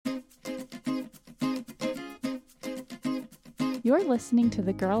You're listening to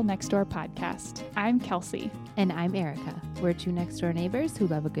the Girl Next Door podcast. I'm Kelsey. And I'm Erica. We're two next door neighbors who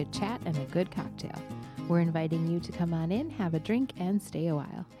love a good chat and a good cocktail. We're inviting you to come on in, have a drink, and stay a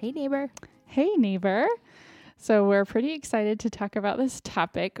while. Hey, neighbor. Hey, neighbor. So we're pretty excited to talk about this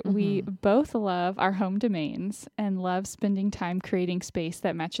topic. We both love our home domains and love spending time creating space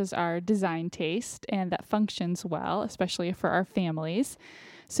that matches our design taste and that functions well, especially for our families.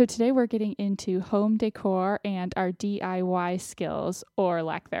 So today we're getting into home decor and our DIY skills or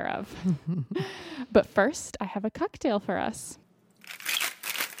lack thereof. But first, I have a cocktail for us,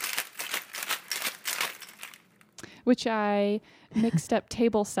 which I mixed up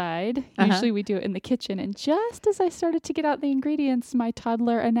tableside. Usually we do it in the kitchen. And just as I started to get out the ingredients, my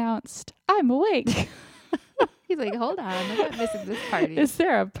toddler announced, "I'm awake." He's like, hold on, I'm not missing this party. Is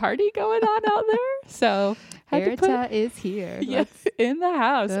there a party going on out there? So Erita is here. Yes, in the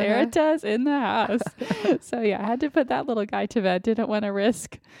house. Erita's in the house. So yeah, I had to put that little guy to bed. Didn't want to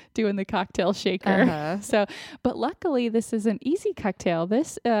risk doing the cocktail shaker. So, but luckily this is an easy cocktail.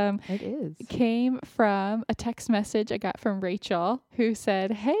 This it is came from a text message I got from Rachel, who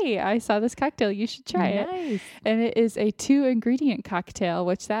said, "Hey, I saw this cocktail. You should try it." And it is a 2-ingredient cocktail,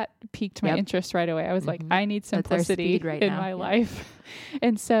 which that piqued my interest right away. I was like, I need simplicity in my life.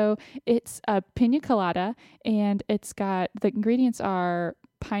 And so it's a pina colada, and it's got, the ingredients are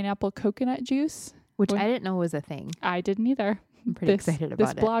pineapple coconut juice. Which I didn't know was a thing. I didn't either. I'm pretty excited about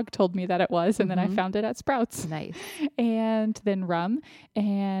it. This blog told me that it was, and then I found it at Sprouts. Nice. And then rum.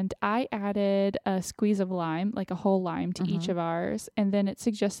 And I added a squeeze of lime, like a whole lime to each of ours. And then it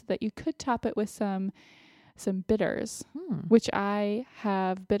suggested that you could top it with some bitters, which I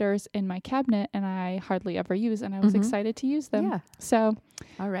have bitters in my cabinet and I hardly ever use, and I was excited to use them. Yeah. So,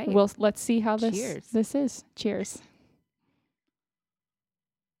 all right. Let's see how this is. Cheers.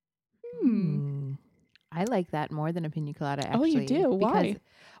 I like that more than a pina colada, actually. Oh, you do? Why? Because,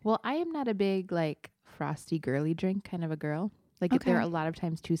 well, I am not a big, like, frosty, girly drink kind of a girl. Like, they're a lot of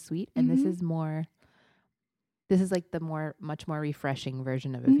times too sweet, and this is like the much more refreshing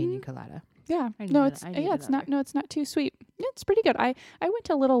version of a pina colada. Yeah. It's not too sweet. Yeah, it's pretty good. I went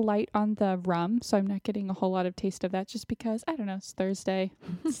a little light on the rum, so I'm not getting a whole lot of taste of that just because, I don't know, it's Thursday.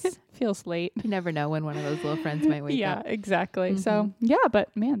 It feels late. You never know when one of those little friends might wake up. Yeah, exactly. So,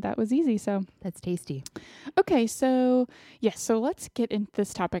 but man, that was easy. So that's tasty. Okay. So let's get into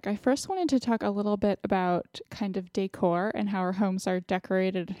this topic. I first wanted to talk a little bit about kind of decor and how our homes are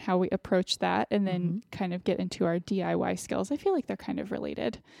decorated and how we approach that, and then kind of get into our DIY skills. I feel like they're kind of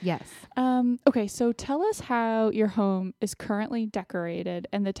related. Yes. Okay, so tell us how your home is currently decorated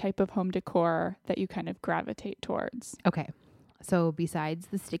and the type of home decor that you kind of gravitate towards. Okay. So besides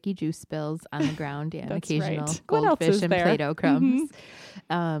the sticky juice spills on the ground and occasional What else goldfish is and there? Play-Doh crumbs,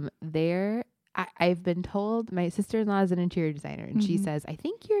 I've been told, my sister-in-law is an interior designer, and she says, I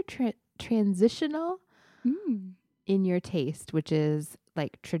think you're transitional in your taste, which is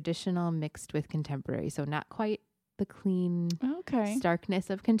like traditional mixed with contemporary. So not quite the clean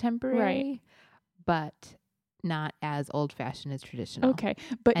starkness of contemporary, but not as old-fashioned as traditional. Okay,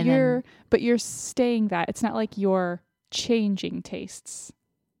 but you're saying that it's not like you're changing tastes.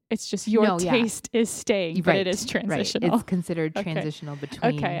 It's just your taste is staying, but it is transitional. Right. It's considered transitional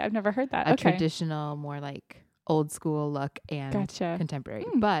between. Okay, I've never heard that. A traditional, more like old school look and contemporary,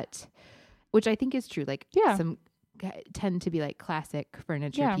 but which I think is true. Like some tend to be like classic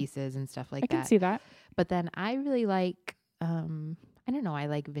furniture pieces and stuff like that. I can see that. But then I really like, I don't know, I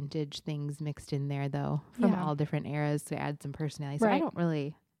like vintage things mixed in there though, from all different eras to add some personality. So I don't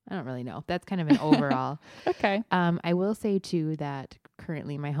really know. That's kind of an overall. Okay. I will say too that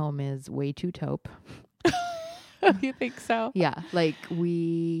currently my home is way too taupe. You think so? Yeah. Like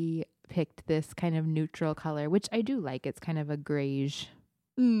we picked this kind of neutral color, which I do like. It's kind of a grayish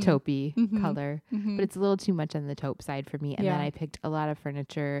taupey color, but it's a little too much on the taupe side for me. And then I picked a lot of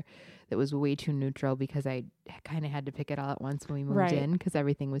furniture that was way too neutral because I kind of had to pick it all at once when we moved in because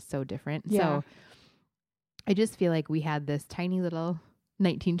everything was so different. Yeah. So I just feel like we had this tiny little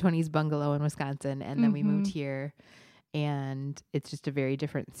 1920s bungalow in Wisconsin, and then we moved here, and it's just a very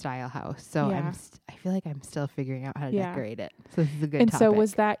different style house. So I feel like I'm still figuring out how to decorate it. So this is a good topic. So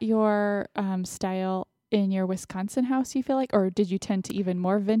was that your style in your Wisconsin house, you feel like, or did you tend to even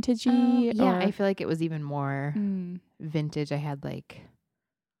more vintagey? I feel like it was even more vintage. I had like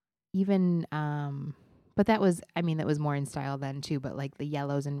even, but that was more in style then too, but like the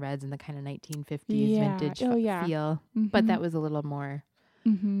yellows and reds and the kind of 1950s vintage feel, but that was a little more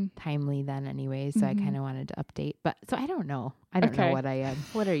timely then anyway. So I kind of wanted to update, but so I don't know. I don't know what I am.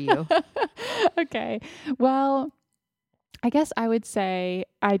 What are you? Okay. Well, I guess I would say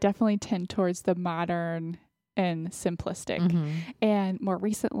I definitely tend towards the modern and simplistic. And more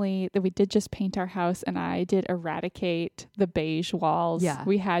recently that we did just paint our house, and I did eradicate the beige walls.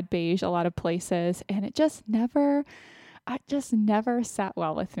 We had beige a lot of places, and it just never sat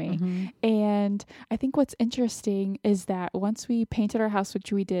well with me. And I think what's interesting is that once we painted our house,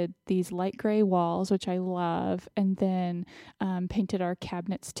 which we did these light gray walls, which I love, and then painted our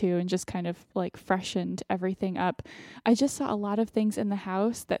cabinets too, and just kind of like freshened everything up, I just saw a lot of things in the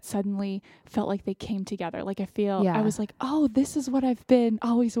house that suddenly felt like they came together. Like I was like, oh, this is what I've been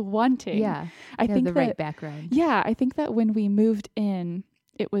always wanting. I think the right background. I think that when we moved in,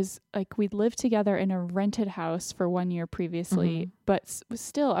 it was like we'd lived together in a rented house for 1 year previously, but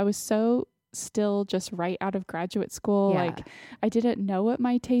still, I was still just right out of graduate school. Like I didn't know what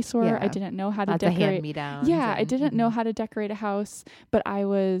my tastes were. I didn't know how to decorate. I didn't know how to decorate a house, but I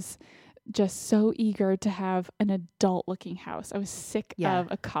was just so eager to have an adult looking house. I was sick of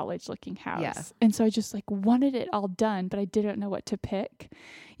a college looking house. And so I just like wanted it all done, but I didn't know what to pick,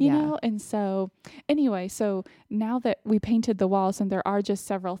 you know? And so anyway, so now that we painted the walls, and there are just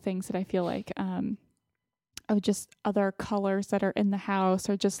several things that I feel like, just other colors that are in the house,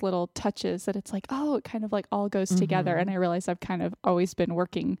 or just little touches that it's like, oh, it kind of like all goes together. And I realize I've kind of always been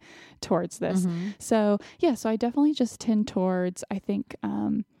working towards this. So so I definitely just tend towards, I think,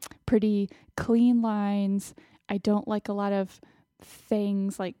 pretty clean lines. I don't like a lot of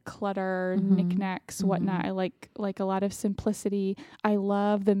things like clutter, knickknacks, whatnot. I like a lot of simplicity. I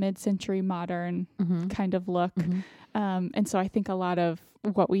love the mid-century modern kind of look. And so I think a lot of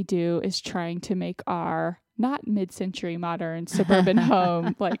what we do is trying to make our not mid-century modern suburban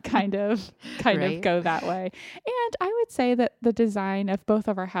home like kind of go that way. And I would say that the design of both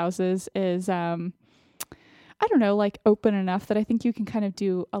of our houses is I don't know, like open enough that I think you can kind of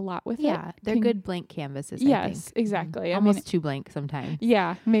do a lot with it. They're good blank canvases. Yes, I think. Exactly. Almost too blank sometimes.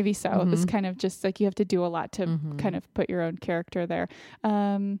 Yeah, maybe so. It's kind of just like you have to do a lot to kind of put your own character there.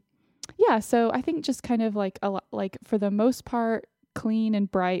 So I think just kind of like a lot, like for the most part, clean and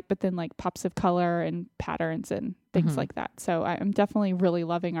bright, but then like pops of color and patterns and things like that. So I'm definitely really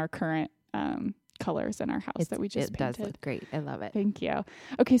loving our current colors in our house that we just painted. It does look great. I love it. Thank you.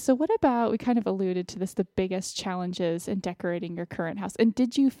 Okay, so what about, we kind of alluded to this, the biggest challenges in decorating your current house. And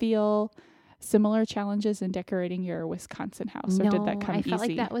did you feel similar challenges in decorating your Wisconsin house, or did that come easy? I felt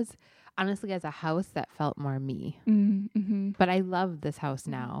like that was, honestly, as a house, that felt more me. But I love this house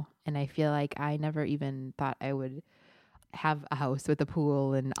now, and I feel like I never even thought I would have a house with a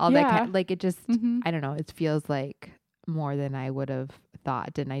pool and all that kind of, like, it just, I don't know, it feels like more than I would have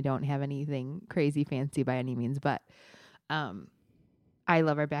thought, and I don't have anything crazy fancy by any means, but I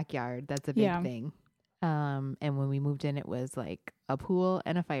love our backyard. That's a big thing. And when we moved in, it was like a pool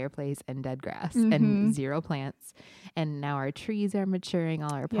and a fireplace and dead grass and 0 plants. And now our trees are maturing,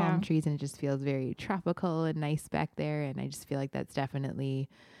 all our palm trees, and it just feels very tropical and nice back there. And I just feel like that's definitely,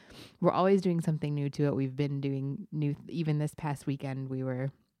 we're always doing something new to it. We've been doing new, even this past weekend,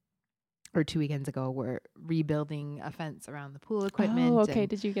 or 2 weekends ago, we're rebuilding a fence around the pool equipment. Oh, okay.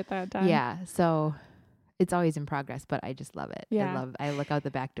 Did you get that done? Yeah. So it's always in progress, but I just love it. Yeah. I look out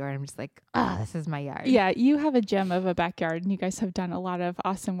the back door and I'm just like, this is my yard. Yeah. You have a gem of a backyard, and you guys have done a lot of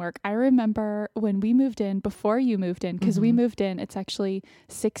awesome work. I remember when we moved in, before you moved in, because we moved in, it's actually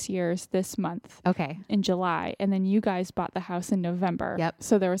 6 years this month. Okay. In July. And then you guys bought the house in November. Yep.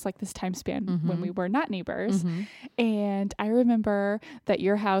 So there was like this time span when we were not neighbors. And I remember that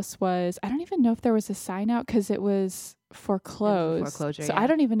your house was, I don't even know if there was a sign out, because it was foreclosed. So I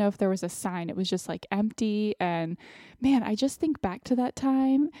don't even know if there was a sign. It was just like empty. And man, I just think back to that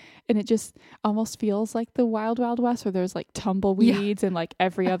time, and it just almost feels like the Wild Wild West, where there's like tumbleweeds and like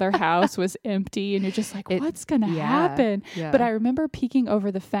every other house was empty, and you're just like, what's gonna happen? But I remember peeking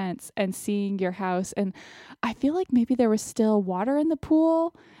over the fence and seeing your house, and I feel like maybe there was still water in the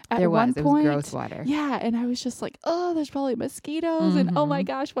pool at one point. It was gross water. Yeah, and I was just like, oh, there's probably mosquitoes, and oh my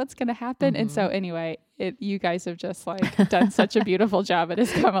gosh, what's gonna happen? And so anyway, you guys have just like done such a beautiful job. It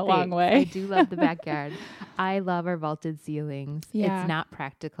has come a long way. I do love the backyard. I love our vaulted ceilings. It's not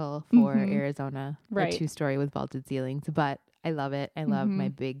practical for Arizona, a 2-story with vaulted ceilings, but I love it. I love my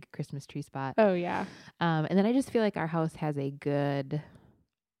big Christmas tree spot. Oh yeah. And then I just feel like our house has a good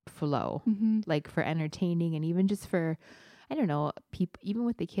flow, like for entertaining, and even just for, I don't know, people, even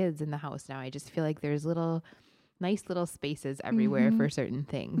with the kids in the house now, I just feel like there's nice little spaces everywhere for certain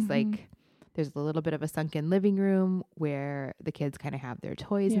things. Like there's a little bit of a sunken living room where the kids kind of have their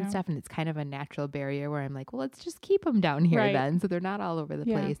toys and stuff. And it's kind of a natural barrier where I'm like, well, let's just keep them down here then, so they're not all over the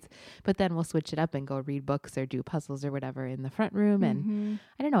place. But then we'll switch it up and go read books or do puzzles or whatever in the front room. And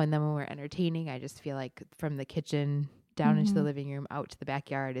I don't know. And then when we're entertaining, I just feel like from the kitchen down into the living room out to the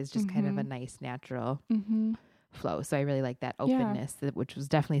backyard is just kind of a nice natural flow. So I really like that openness, which was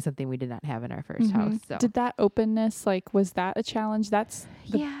definitely something we did not have in our first house. So did that openness, like, was that a challenge? That's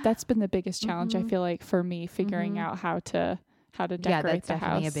been the biggest challenge, I feel like, for me, figuring out how to decorate the house. Yeah, that's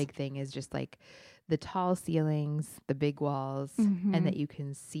definitely a big thing, is just like the tall ceilings, the big walls, and that you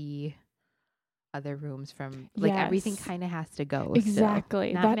can see other rooms from, like, everything kind of has to go.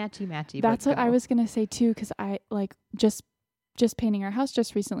 Exactly. Still. Not matchy. That's but what I was going to say too, because I like just painting our house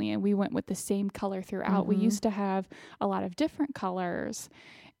just recently, and we went with the same color throughout. We used to have a lot of different colors,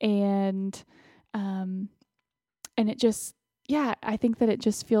 and it just, I think that it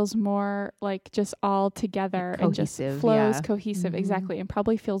just feels more like just all together and just flows cohesive. Exactly. And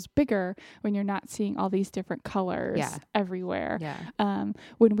probably feels bigger when you're not seeing all these different colors everywhere.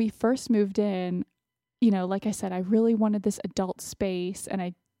 When we first moved in, like I said, I really wanted this adult space, and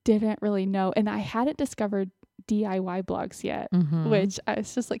I didn't really know, and I hadn't discovered DIY blogs yet, which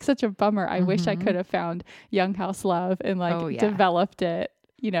it's just like such a bummer. I wish I could have found Young House Love and developed it,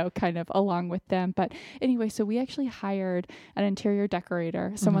 kind of along with them. But anyway, so we actually hired an interior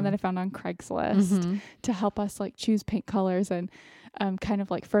decorator, someone that I found on Craigslist, to help us like choose paint colors and kind of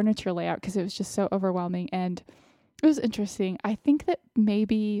like furniture layout, because it was just so overwhelming. And it was interesting. I think that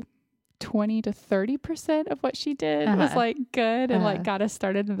maybe 20 to 30% of what she did was like good and like got us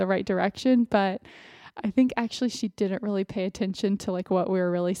started in the right direction. But I think actually she didn't really pay attention to like what we were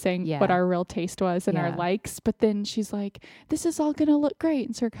really saying, what our real taste was and our likes. But then she's like, this is all going to look great.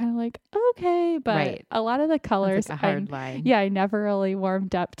 And so we're kind of like, okay. But a lot of the colors, like a hard line. I never really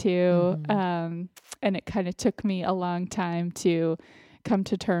warmed up to. And it kind of took me a long time to come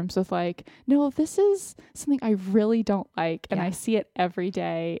to terms with like, no, this is something I really don't like, and I see it every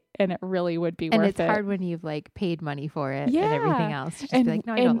day, and it really would be worth it. And it's hard when you've like paid money for it and everything else. Just be like,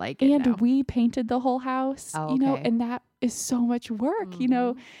 no, I don't like it. And we painted the whole house, and that is so much work,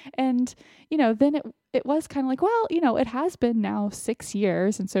 and then it was kind of like, well, it has been now 6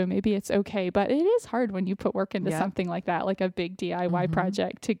 years, and so maybe it's okay, but it is hard when you put work into something like that, like a big DIY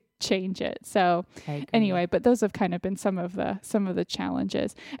project, to change it. So anyway, but those have kind of been some of the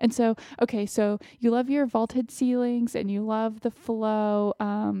challenges. And so, okay, so you love your vaulted ceilings and you love the flow,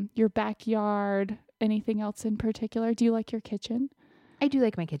 your backyard. Anything else in particular? Do you like your kitchen? I do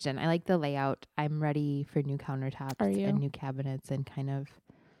like my kitchen. I like the layout. I'm ready for new countertops and new cabinets and kind of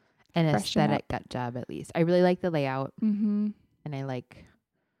an aesthetic gut job, at least. I really like the layout, and I like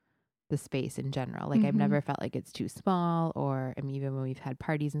the space in general. Like I've never felt like it's too small, or even when we've had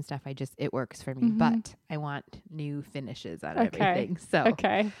parties and stuff, it works for me. But I want new finishes on everything. So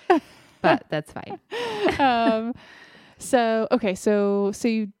but that's fine. So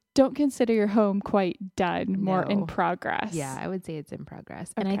you don't consider your home quite done, more in progress. Yeah, I would say it's in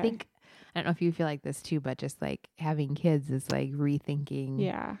progress. And I think, I don't know if you feel like this too, but just like having kids is like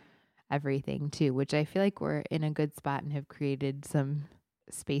rethinking everything too, which I feel like we're in a good spot and have created some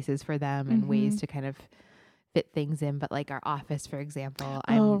spaces for them and ways to kind of fit things in. But like our office, for example,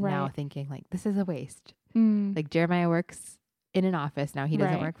 I'm now thinking like, this is a waste. Like Jeremiah works in an office now. He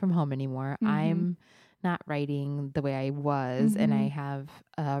doesn't work from home anymore. I'm not writing the way I was, and I have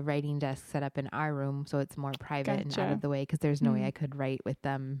a writing desk set up in our room, so it's more private and out of the way, because there's no way I could write with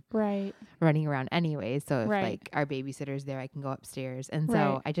them running around anyway. So if like our babysitter's there, I can go upstairs. And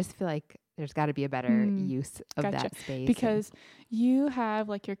so I just feel like there's got to be a better use of that space. Because you have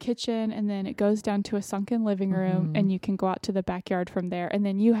like your kitchen, and then it goes down to a sunken living room, and you can go out to the backyard from there. And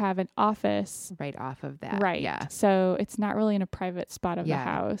then you have an office right off of that. Right. Yeah. So it's not really in a private spot of the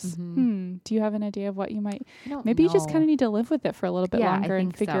house. Do you have an idea of what you might, maybe you just kind of need to live with it for a little bit longer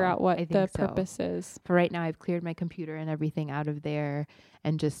and figure out what the purpose is. For right now, I've cleared my computer and everything out of there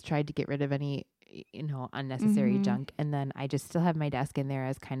and just tried to get rid of any unnecessary junk. And then I just still have my desk in there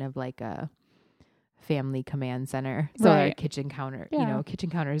as kind of like a family command center. So our kitchen counter, kitchen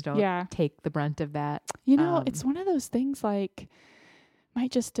counters don't take the brunt of that. It's one of those things like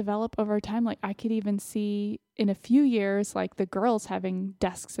might just develop over time. Like I could even see in a few years, like the girls having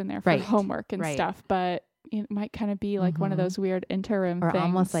desks in there for homework and stuff, but it might kind of be like one of those weird interim or things.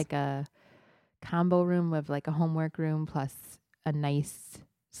 Almost like a combo room of like a homework room plus a nice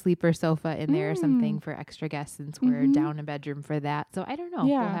sleeper sofa in there or something for extra guests, since we're down a bedroom for that. So I don't know.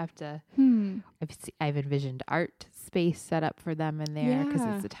 We'll have to, I've envisioned art space set up for them in there, because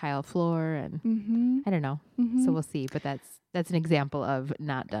it's a tile floor, and I don't know. So we'll see, but that's an example of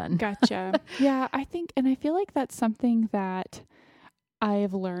not done. Gotcha. Yeah, I think, and I feel like that's something that I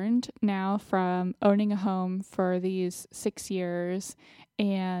have learned now from owning a home for these 6 years,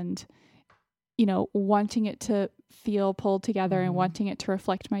 and wanting it to feel pulled together and wanting it to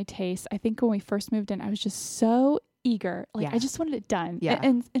reflect my taste. I think when we first moved in, I was just so eager. Like I just wanted it done. Yeah.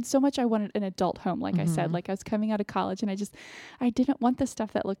 And so much I wanted an adult home. Like I said, like I was coming out of college and I didn't want the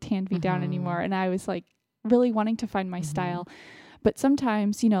stuff that looked hand me down anymore. And I was like really wanting to find my style. But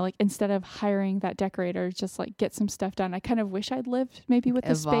sometimes, like instead of hiring that decorator, just like get some stuff done. I kind of wish I'd lived maybe with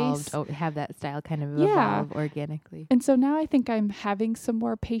the space. Have that style kind of evolve organically. And so now I think I'm having some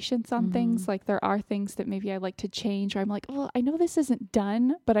more patience on things. Like there are things that maybe I like to change, or I'm like, oh, I know this isn't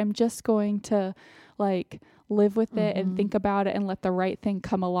done, but I'm just going to like live with it and think about it and let the right thing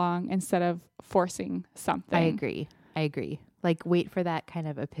come along instead of forcing something. I agree. Like wait for that kind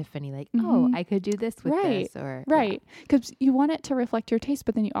of epiphany, like, oh, I could do this with this, or because you want it to reflect your taste,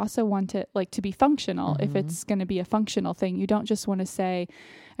 but then you also want it like to be functional. If it's going to be a functional thing, you don't just want to say,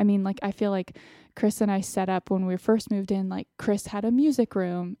 I mean, like I feel like Chris and I set up when we first moved in, like Chris had a music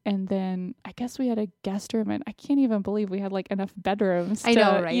room and then I guess we had a guest room, and I can't even believe we had like enough bedrooms. I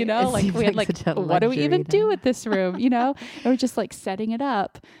know, right? Like we had like, what do we even do with this room? And we're just like setting it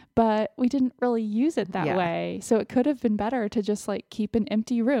up, but we didn't really use it that way. So it could have been better to just like keep an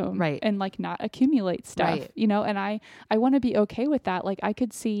empty room and like not accumulate stuff, and I want to be okay with that. Like I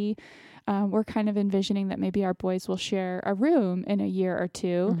could see, we're kind of envisioning that maybe our boys will share a room in a year or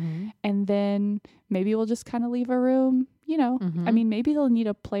two, and then maybe we'll just kind of leave a room, I mean, maybe they'll need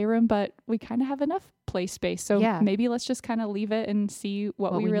a playroom, but we kind of have enough play space. So maybe let's just kind of leave it and see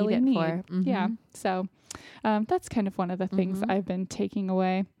what we really need. Yeah. So that's kind of one of the things I've been taking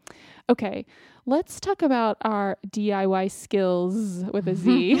away. Okay, let's talk about our DIY skills with a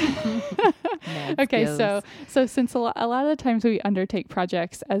Z. Okay, skills. so since a lot of the times we undertake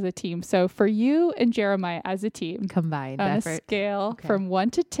projects as a team, so for you and Jeremiah as a team, combined on effort. A scale from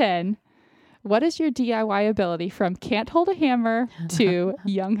 1 to 10, what is your DIY ability from can't hold a hammer to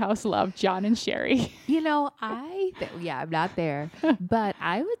Young House Love, John and Sherry? I'm not there, but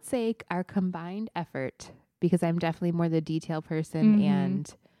I would say our combined effort, because I'm definitely more the detail person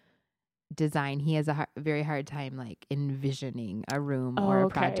and design. He has a very hard time like envisioning a room or a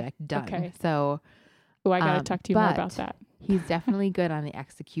project done. Okay. So, I got to talk to you more about that. He's definitely good on the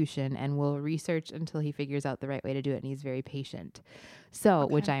execution and will research until he figures out the right way to do it. And he's very patient. So,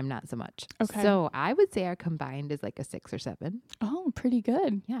 which I am not so much. Okay. So I would say our combined is like a 6 or 7. Oh, pretty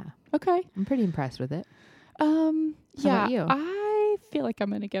good. Yeah. Okay. I'm pretty impressed with it. How about you? I feel like I'm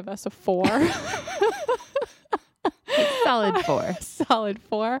going to give us a 4. Solid 4. Solid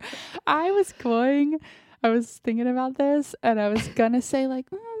 4. I was thinking about this and I was going to say like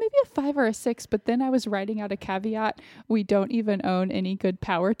maybe a 5 or a 6, but then I was writing out a caveat. We don't even own any good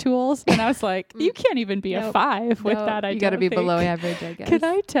power tools. And I was like, you can't even be a 5 with that. You got to be below average, I guess. Can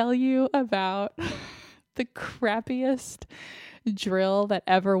I tell you about the crappiest drill that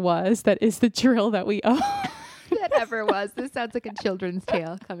ever was? That is the drill that we own. That ever was. This sounds like a children's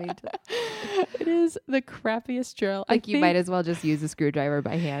tale coming to. It is the crappiest drill. Like you might as well just use a screwdriver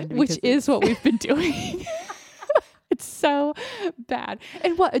by hand, which is what we've been doing. It's so bad.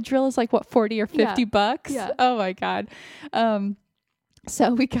 And a drill is like 40 or 50 bucks. Yeah. Oh my God.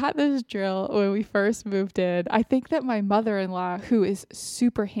 So we got this drill when we first moved in. I think that my mother-in-law, who is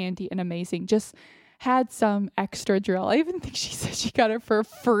super handy and amazing, just had some extra drill. I even think she said she got it for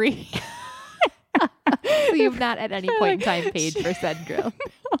free. So you've not at any point in time paid for said drill.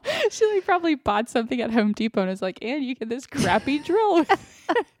 No. She like probably bought something at Home Depot and was like, and you get this crappy drill.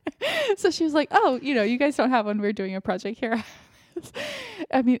 So she was like, oh, you guys don't have one. We're doing a project here.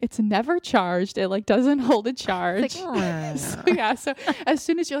 I mean, it's never charged. It like doesn't hold a charge. So as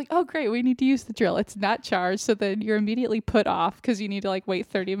soon as you're like, oh great, we need to use the drill, it's not charged. So then you're immediately put off because you need to like wait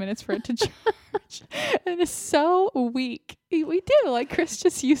 30 minutes for it to charge. And it's so weak. We do, like Chris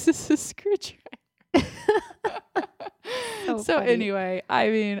just uses a screwdriver. So anyway, I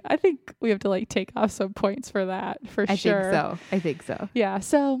mean, I think we have to like take off some points for that for sure. I think so. Yeah.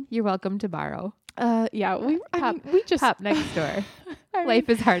 So you're welcome to borrow. We just pop next door. Life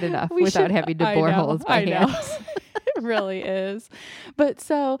is hard enough without having to bore holes by hand. It really is. But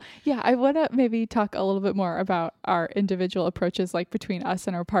so, I want to maybe talk a little bit more about our individual approaches, like between us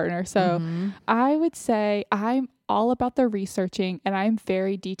and our partner. So I would say I'm all about the researching and I'm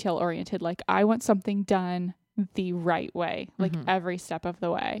very detail oriented. Like I want something done the right way, like every step of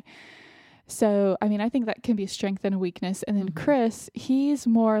the way. So, I mean, I think that can be a strength and a weakness. And then Chris, he's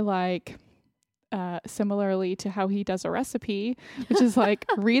more like, similarly to how he does a recipe, which is like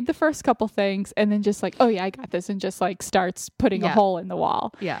read the first couple things and then just like, oh yeah, I got this, and just like starts putting a hole in the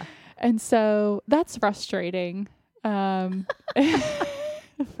wall. Yeah. And so that's frustrating for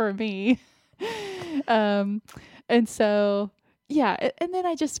me. And so and then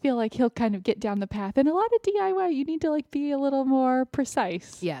I just feel like he'll kind of get down the path. And a lot of DIY, you need to like be a little more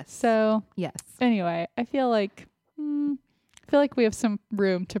precise. Yes. So anyway, I feel like I feel like we have some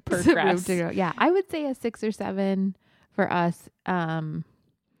room to progress. Yeah, I would say a 6 or 7 for us.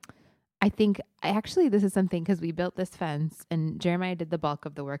 I think actually this is something because we built this fence and Jeremiah did the bulk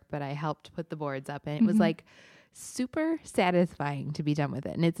of the work, but I helped put the boards up, and it was like super satisfying to be done with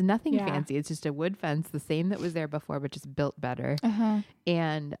it. And it's nothing fancy. It's just a wood fence, the same that was there before, but just built better.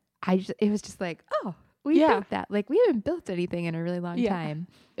 And it was just like, oh, we built that. Like we haven't built anything in a really long time.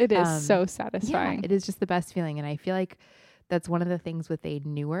 It is so satisfying. Yeah, it is just the best feeling. And I feel like that's one of the things with a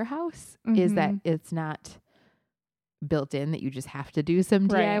newer house is that it's not built in that you just have to do some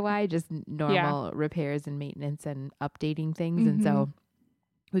DIY, just normal repairs and maintenance and updating things. And so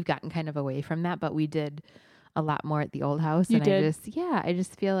we've gotten kind of away from that, but we did a lot more at the old house. I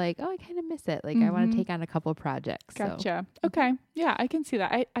just feel like, oh, I kind of miss it. Like I want to take on a couple projects. Gotcha. So. Okay. Yeah, I can see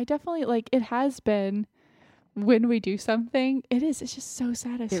that. I definitely like it has been when we do something, it's just so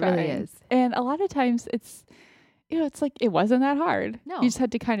satisfying. It really is. And a lot of times it's like it wasn't that hard. No. You just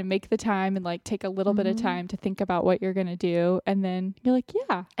had to kind of make the time and like take a little bit of time to think about what you're going to do. And then you're like,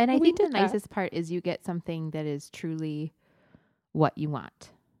 yeah. And I think the nicest part is you get something that is truly what you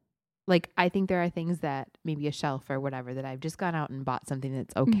want. Like, I think there are things that maybe a shelf or whatever that I've just gone out and bought something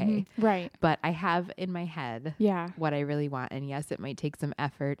that's okay. Right. But I have in my head what I really want. And yes, it might take some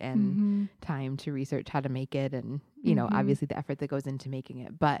effort and time to research how to make it. And, you know, obviously the effort that goes into making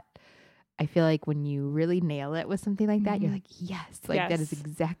it. But I feel like when you really nail it with something like that, you're like, yes, that is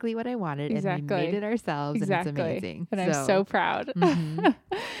exactly what I wanted. And we made it ourselves. And it's amazing. And I'm so proud.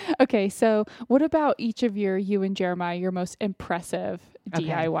 Okay. So what about you and Jeremiah, your most impressive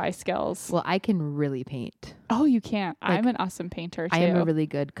DIY skills? Well, I can really paint. Oh, you can't. Like, I'm an awesome painter too. I am a really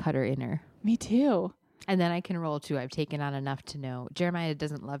good cutter inner. Me too. And then I can roll too. I've taken on enough to know Jeremiah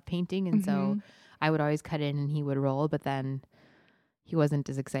doesn't love painting. And so I would always cut in and he would roll, but then he wasn't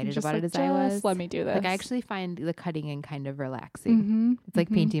as excited about it as I was. Let me do this. Like I actually find the cutting in kind of relaxing. It's like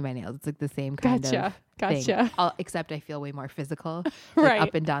painting my nails. It's like the same kind of thing. Except I feel way more physical, like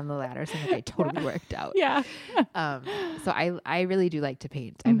up and down the ladder. So I totally worked out. Yeah. So I really do like to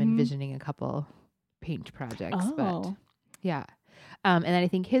paint. I'm envisioning a couple paint projects, but yeah. And then I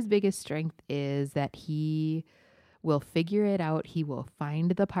think his biggest strength is that he will figure it out. He will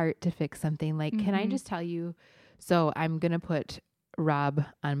find the part to fix something. Like, can I just tell you? So I'm gonna put Rob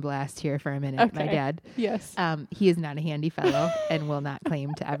on blast here for a minute. Okay. My dad. Yes. He is not a handy fellow and will not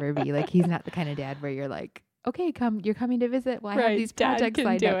claim to ever be. Like, he's not the kind of dad where you're like, okay, you're coming to visit. Well, I have these projects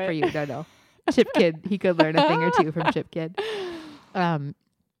lined up for you. No. Chip Kid. He could learn a thing or two from Chip Kid. And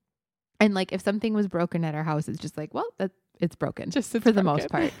like, if something was broken at our house, it's just like, well, it's broken for the most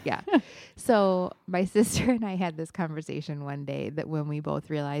part. Yeah. So my sister and I had this conversation one day that when we both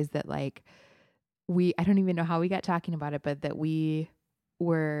realized that like, I don't even know how we got talking about it, but that we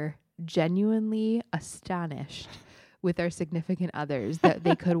were genuinely astonished with our significant others that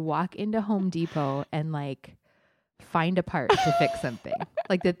they could walk into Home Depot and like find a part to fix something.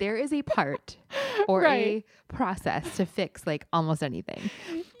 Like that there is a part or a process to fix like almost anything.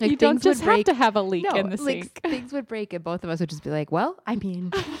 Like you don't just have to have a leak in the sink. Things would break and both of us would just be like, well, I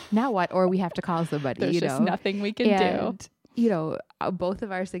mean, now what? Or we have to call somebody. There's just nothing we can do. You know, both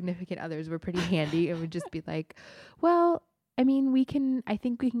of our significant others were pretty handy and would just be like, well, I mean, I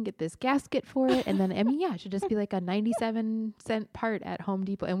think we can get this gasket for it. And then, it should just be like a 97-cent part at Home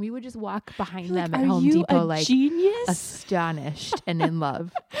Depot. And we would just walk behind them at Home Depot, like genius? Astonished and in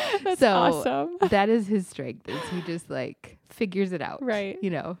love. That's awesome. That is his strength, is he just like figures it out. Right. You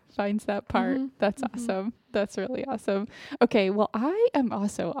know, finds that part. That's awesome. That's really awesome. Okay. Well, I am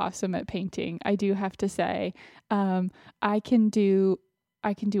also awesome at painting. I do have to say, I can do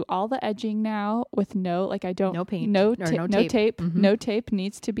all the edging now with no tape. No tape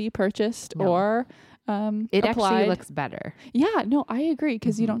needs to be purchased or it applied. Actually looks better. Yeah, no, I agree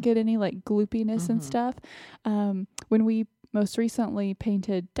because you don't get any like gloopiness and stuff. When we most recently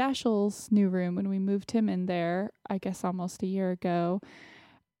painted Dashiell's new room, when we moved him in there, I guess almost a year ago,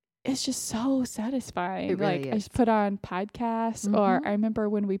 it's just so satisfying. It really is. I just put on podcasts, or I remember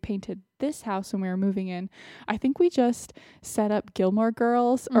when we painted this house when we were moving in, I think we just set up Gilmore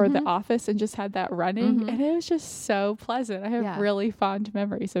Girls or The Office and just had that running, and it was just so pleasant. I have really fond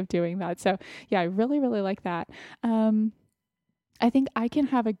memories of doing that. So yeah, I really, really like that. I think I can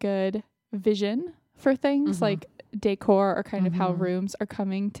have a good vision for things like decor or kind of how rooms are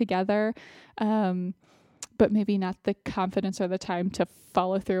coming together. But maybe not the confidence or the time to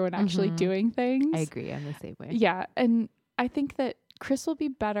follow through and actually doing things. I agree. I'm the same way. Yeah. And I think that Chris will be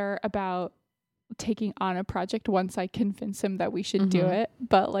better about taking on a project once I convince him that we should do it.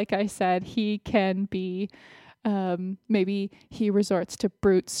 But like I said, he can be, maybe he resorts to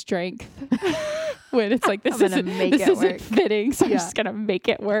brute strength when it's like, this isn't fitting. So I'm just going to make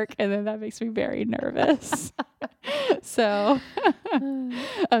it work. And then that makes me very nervous. So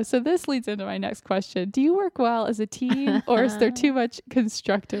this leads into my next question. Do you work well as a team, or is there too much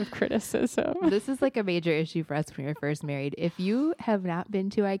constructive criticism? This is like a major issue for us when we were first married. If you have not been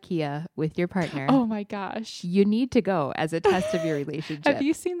to IKEA with your partner, oh my gosh, you need to go as a test of your relationship. Have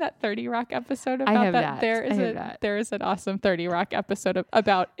you seen that 30 Rock episode about I have that? Not. There is an awesome 30 Rock episode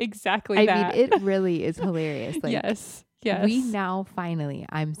about exactly that. I mean, it really is hilarious. Like, yes. We now finally,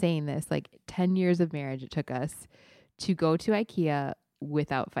 I'm saying this, like 10 years of marriage it took us to go to IKEA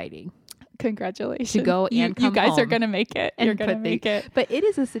without fighting. Congratulations. To go and come You guys home are going to make it. You're going to make it. But it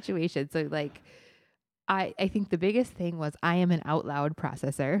is a situation. So like, I think the biggest thing was I am an out loud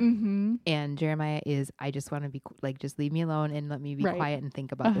processor, and Jeremiah is, I just want to be like, just leave me alone and let me be quiet and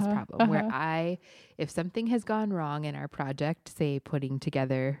think about this problem. Where if something has gone wrong in our project, say putting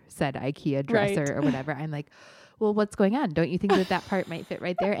together said IKEA dresser or whatever, I'm like, well, what's going on? Don't you think that part might fit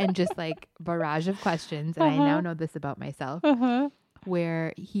right there? And just like barrage of questions. And I now know this about myself,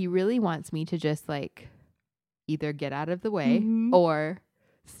 where he really wants me to just like either get out of the way or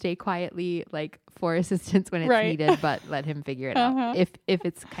stay quietly, like for assistance when it's needed, but let him figure it out if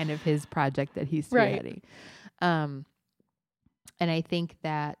it's kind of his project that he's spearheading. And I think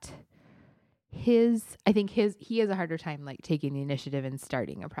that he has a harder time like taking the initiative and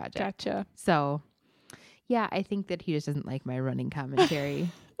starting a project. Gotcha. So yeah, I think that he just doesn't like my running commentary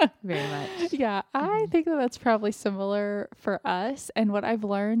very much. Yeah, I think that's probably similar for us. And what I've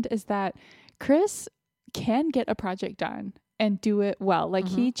learned is that Chris can get a project done and do it well. Like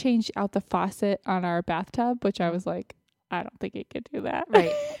he changed out the faucet on our bathtub, which I was like, I don't think he could do that.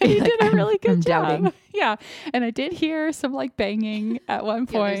 Right. He did a really good job. Doubting. Yeah. And I did hear some like banging at one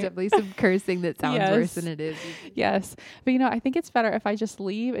point. There's definitely some cursing that sounds worse than it is. Yes. But I think it's better if I just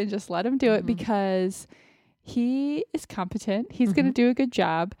leave and just let him do it, because he is competent. He's going to do a good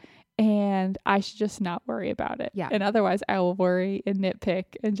job. And I should just not worry about it. Yeah. And otherwise I will worry and nitpick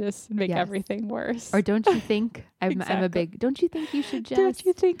and just make everything worse. Or don't you think don't you think you should just... Don't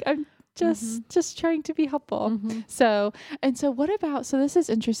you think I'm just trying to be helpful? So what about, so this is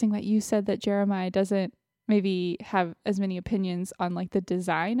interesting that you said that Jeremiah doesn't maybe have as many opinions on like the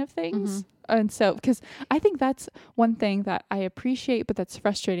design of things. And so, because I think that's one thing that I appreciate, but that's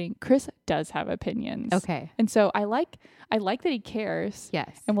frustrating. Chris does have opinions. Okay. And so I like that he cares. Yes.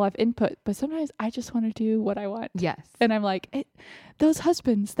 And will have input, but sometimes I just want to do what I want. Yes. And I'm like, those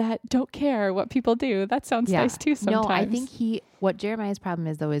husbands that don't care what people do, that sounds nice too sometimes. No, I think what Jeremiah's problem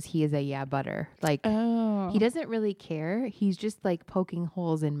is though, is he is a butter. Like, he doesn't really care. He's just like poking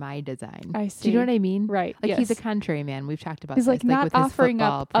holes in my design. I see. Do you know what I mean? Right. Like he's a contrary man. We've talked about he's this. Like not with his offering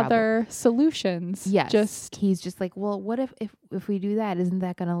up other solutions. Yes. He's just like, well, what if we do that? Isn't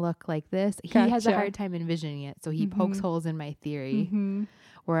that going to look like this? Gotcha. He has a hard time envisioning it. So he pokes holes in my theory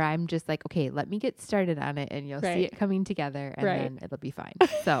where I'm just like, okay, let me get started on it and you'll see it coming together and then it'll be fine.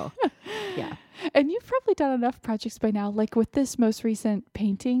 So yeah. And you've probably done enough projects by now. Like with this most recent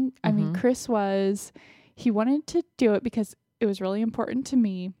painting, I mean, Chris he wanted to do it because it was really important to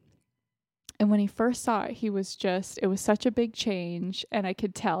me. And when he first saw it, it was such a big change. And I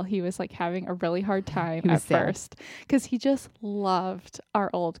could tell he was like having a really hard time at first, because he just loved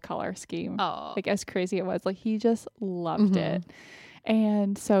our old color scheme. Oh. Like as crazy it was, like he just loved it.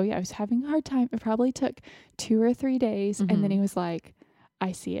 And so, I was having a hard time. It probably took 2 or 3 days. And then he was like,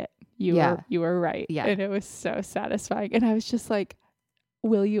 I see it. You were right. Yeah. And it was so satisfying. And I was just like,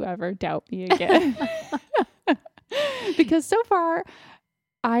 will you ever doubt me again? Because so far,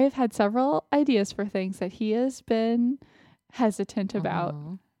 I have had several ideas for things that he has been hesitant about,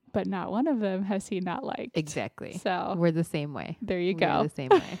 but not one of them has he not liked. Exactly. So we're the same way. There you go. We're the same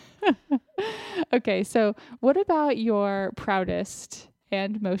way. Okay. So what about your proudest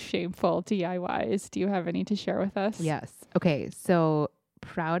and most shameful DIYs? Do you have any to share with us? Yes. Okay. So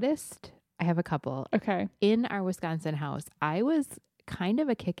proudest, I have a couple. Okay. In our Wisconsin house, I was kind of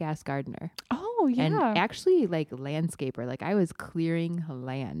a kick-ass gardener. Oh, yeah. And actually like landscaper. Like I was clearing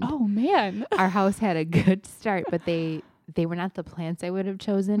land. Oh, man. Our house had a good start, but they were not the plants I would have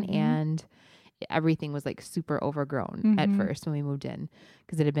chosen. And everything was like super overgrown at first when we moved in,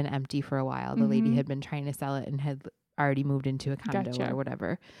 because it had been empty for a while. The lady had been trying to sell it and had already moved into a condo or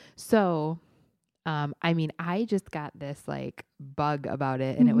whatever. So I mean, I just got this like bug about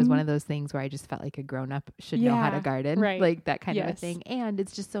it, and it was one of those things where I just felt like a grown up should know how to garden, like that kind of a thing. And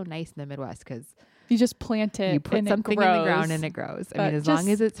it's just so nice in the Midwest because you just plant it, you put something in the ground and it grows. I mean, as long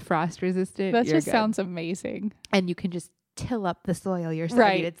as it's frost resistant, that just good. Sounds amazing. And you can just till up the soil yourself.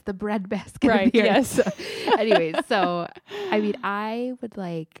 Right. It's the bread basket. Right. Yes. So, anyways, so I mean, I would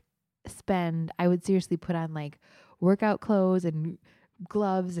like I would seriously put on like workout clothes and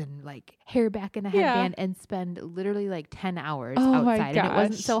gloves and like hair back in a headband and spend literally like 10 hours outside. And it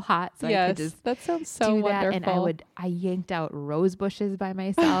wasn't so hot, so I could just that sounds so do wonderful. that. And I yanked out rose bushes by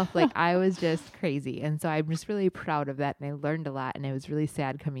myself. Like I was just crazy. And so I'm just really proud of that. And I learned a lot. And it was really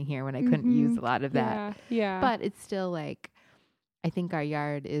sad coming here when I couldn't use a lot of that. Yeah. But it's still like, I think our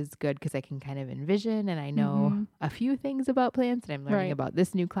yard is good because I can kind of envision and I know a few things about plants and I'm learning about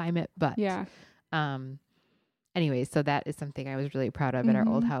this new climate. But anyway, so that is something I was really proud of at our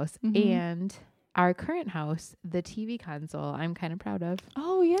old house. And our current house, the TV console, I'm kind of proud of.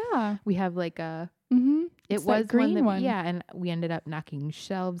 Oh, yeah. We have like a, it was green one. Yeah. And we ended up knocking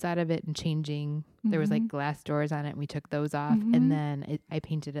shelves out of it and changing. There was like glass doors on it and we took those off. And then I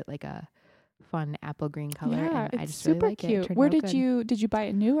painted it like a fun apple green color. Yeah, and I it's just super really like cute. It. Where did you buy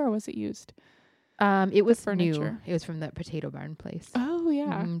it new or was it used? It was furniture. New. It was from the Potato Barn place. Oh,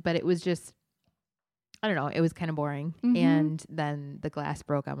 yeah. But it was just, I don't know. It was kind of boring. And then the glass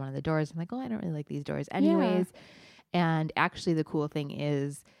broke on one of the doors. I'm like, oh, I don't really like these doors anyways. Yeah. And actually the cool thing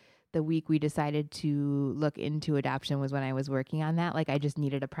is the week we decided to look into adoption was when I was working on that. Like I just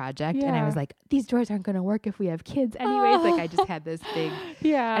needed a project and I was like, these doors aren't going to work if we have kids anyways. Like I just had this big,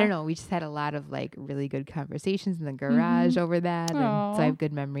 I don't know. We just had a lot of like really good conversations in the garage over that. And so I have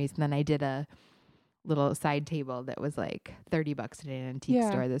good memories. And then I did a little side table that was like $30 at an antique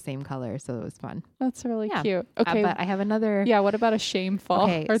store, the same color. So it was fun. That's really cute. Okay. But I have another. Yeah. What about a shameful?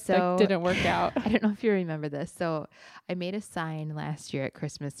 Okay. Or so like didn't work out? I don't know if you remember this. So I made a sign last year at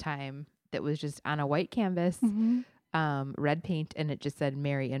Christmas time that was just on a white canvas, red paint, and it just said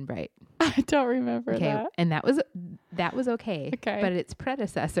Merry and Bright. I don't remember that. And that was okay. But its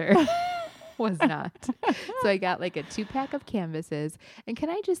predecessor was not. So I got like a 2-pack of canvases. And can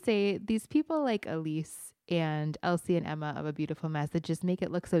I just say, these people like Elise and Elsie and Emma of A Beautiful Mess that just make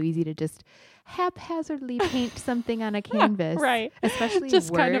it look so easy to just haphazardly paint something on a canvas. Right. Especially just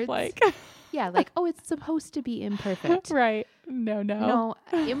words. Kind of like. Yeah, like, oh, it's supposed to be imperfect. Right. No.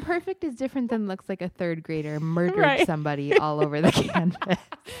 Imperfect is different than looks like a third grader murdered somebody all over the canvas.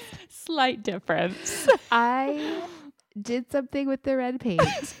 Slight difference. I did something with the red paint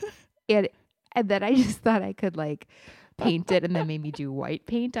and then I just thought I could like paint it and then maybe do white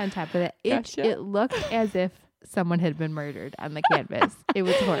paint on top of it. It looked as if someone had been murdered on the canvas. It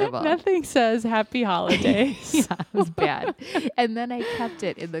was horrible. Nothing says happy holidays. Yeah, it was bad. And then I kept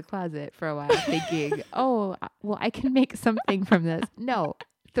it in the closet for a while thinking, oh, well, I can make something from this. No,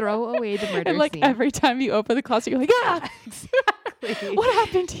 throw away the murder and like scene. Every time you open the closet, you're like, exactly. What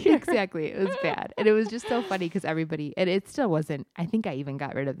happened here? Exactly. It was bad. And it was just so funny because everybody, and it still wasn't, I think I even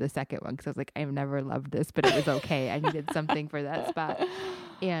got rid of the second one because I was like, I've never loved this, but it was okay. I needed something for that spot.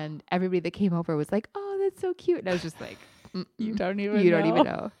 And everybody that came over was like, oh, that's so cute. And I was just like, you don't even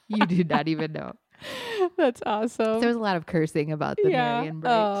know. You do not even know. That's awesome. There was a lot of cursing about the Merry and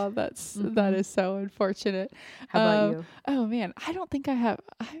Bright. Oh, that is so unfortunate. How about you? Oh man, I don't think I have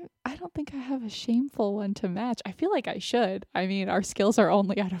a shameful one to match. I feel like I should. I mean, our skills are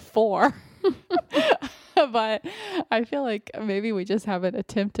only at a 4. But I feel like maybe we just haven't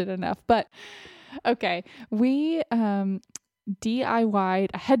attempted enough. But okay, we DIY'd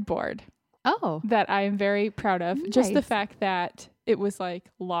a headboard. Oh. That I am very proud of. Nice. Just the fact that it was like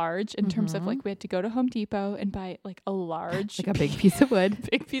large in terms of like we had to go to Home Depot and buy like a large like a big piece of wood.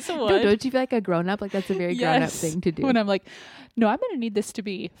 Big piece of wood. No, don't you feel like a grown up? Like that's a very grown up thing to do. When I'm like, no, I'm going to need this to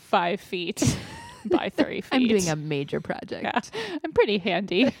be 5 feet by 3 feet. I'm doing a major project. Yeah, I'm pretty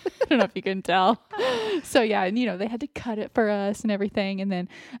handy. I don't know if you can tell. So yeah, and they had to cut it for us and everything. And then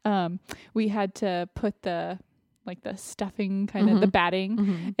we had to put the stuffing kind of the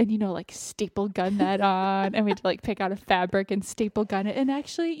batting and like staple gun that on, and we had to like pick out a fabric and staple gun it, and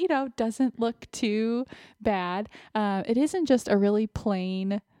actually doesn't look too bad. It isn't just a really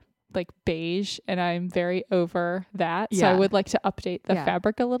plain like beige, and I'm very over that. So I would like to update the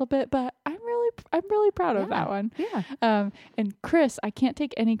fabric a little bit, but I'm really proud of that one. Yeah. And Chris, I can't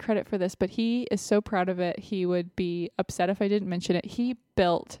take any credit for this, but he is so proud of it. He would be upset if I didn't mention it. He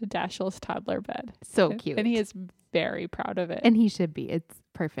built Dashiell's toddler bed. So cute. And he is very proud of it. And he should be. It's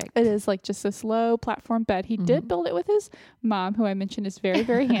perfect. It is like just this low platform bed. He did build it with his mom, who I mentioned is very,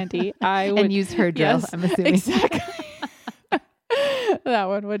 very handy. And use her drill, yes, I'm assuming. Exactly. That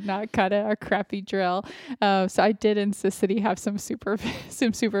one would not cut it, our crappy drill. So I did insist that he have some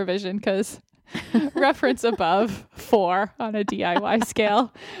supervision, because reference above 4 on a DIY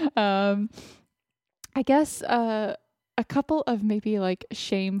scale. I guess a couple of maybe like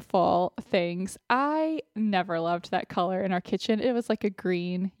shameful things. I never loved that color in our kitchen. It was like a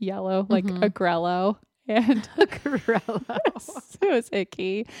green yellow, like a Grello. And Corello. it was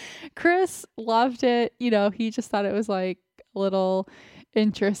icky. Chris loved it. You know, he just thought it was like a little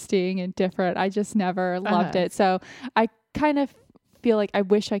interesting and different. I just never loved it. So I kind of feel like I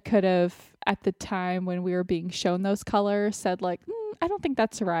wish I could have, at the time when we were being shown those colors, said like, I don't think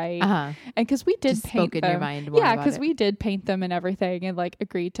that's right. And because we did just paint spoke them. in your mind more Yeah, about because it. we did paint them and everything and like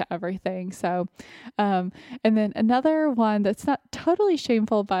agreed to everything. So, and then another one that's not totally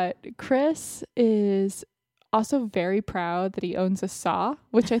shameful, but Chris is also very proud that he owns a saw,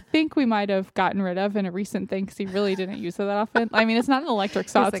 which I think we might have gotten rid of in a recent thing because he really didn't use it that often. I mean, it's not an electric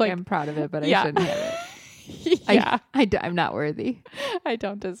saw. It's like I'm proud of it, but I shouldn't have it. Yeah. I'm not worthy. I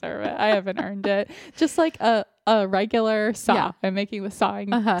don't deserve it. I haven't earned it. Just like a regular saw. Yeah. I'm making the sawing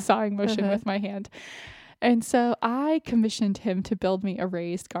motion with my hand. And so I commissioned him to build me a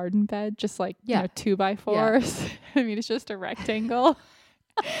raised garden bed, just like, 2x4s. I mean, it's just a rectangle.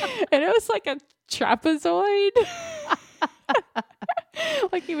 And it was like a trapezoid.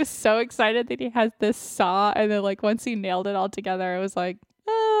 Like he was so excited that he had this saw. And then like once he nailed it all together, I was like,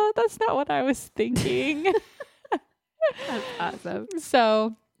 oh, that's not what I was thinking. That's awesome.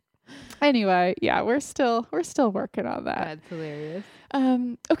 So anyway, yeah, we're still working on that. That's hilarious.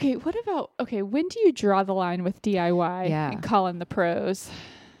 Okay, when do you draw the line with DIY and call in the pros?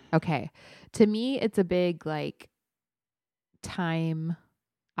 Okay. To me, it's a big like time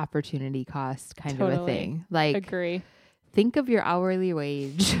opportunity cost kind of a thing. Like agree. Think of your hourly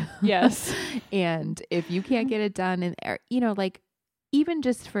wage. Yes. And if you can't get it done and like even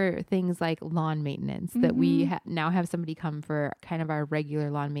just for things like lawn maintenance that we now have somebody come for kind of our regular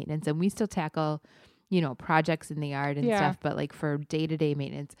lawn maintenance, and we still tackle, projects in the yard and stuff, but like for day-to-day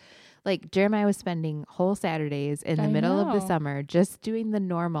maintenance, like Jeremiah was spending whole Saturdays in the middle of the summer just doing the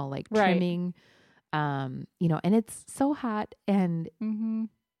normal, like trimming, and it's so hot and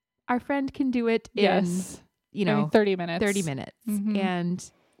our friend can do it in, 30 minutes. 30 minutes.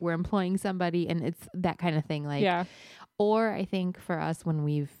 And we're employing somebody and it's that kind of thing. Like, or I think for us, when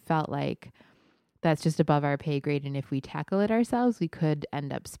we've felt like that's just above our pay grade, and if we tackle it ourselves, we could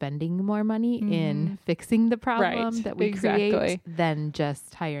end up spending more money in fixing the problem that we create than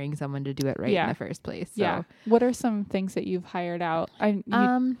just hiring someone to do it in the first place. So, what are some things that you've hired out?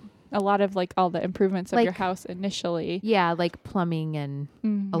 A lot of like all the improvements of your house initially. Yeah, like plumbing and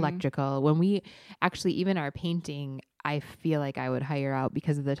electrical. When we actually, even our painting, I feel like I would hire out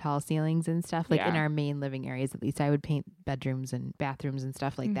because of the tall ceilings and stuff. Like in our main living areas, at least, I would paint bedrooms and bathrooms and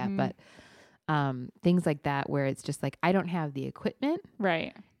stuff like that. But things like that where it's just like I don't have the equipment,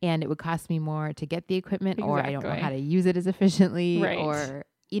 right? And it would cost me more to get the equipment, or I don't know how to use it as efficiently, or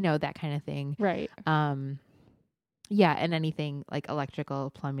that kind of thing, right? Yeah, and anything like electrical,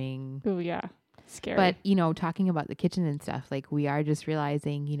 plumbing. Oh yeah, scary. But talking about the kitchen and stuff, like we are just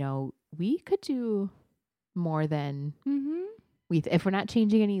realizing, we could do more than if we're not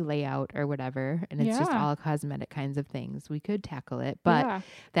changing any layout or whatever, and it's just all cosmetic kinds of things, we could tackle it. But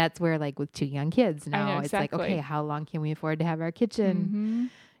that's where, like with 2 young kids now, it's like, okay, how long can we afford to have our kitchen?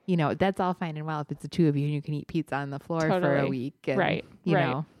 That's all fine and well if it's the 2 of you and you can eat pizza on the floor for a week, and, you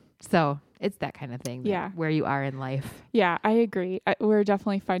know. So it's that kind of thing. Where you are in life. Yeah, I agree. We're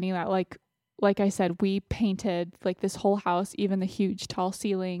definitely finding that, like I said, we painted like this whole house, even the huge tall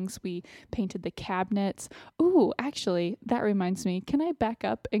ceilings. We painted the cabinets. Ooh, actually, that reminds me. Can I back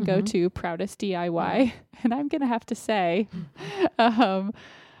up and go to Proudest DIY? And I'm going to have to say,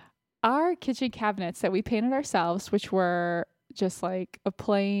 our kitchen cabinets that we painted ourselves, which were just like a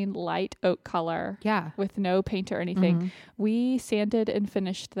plain light oak color with no paint or anything. We sanded and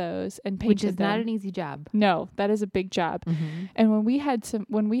finished those and painted Which is them. not an easy job. No, that is a big job. And when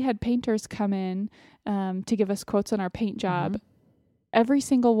we had painters come in to give us quotes on our paint job, every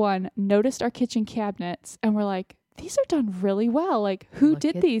single one noticed our kitchen cabinets and were like, these are done really well. Like, who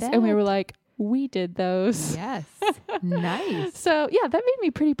did these? And we were like, we did those. Yes. Nice. So yeah, that made me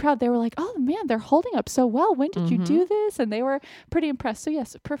pretty proud. They were like, oh man, they're holding up so well. When did you do this? And they were pretty impressed. So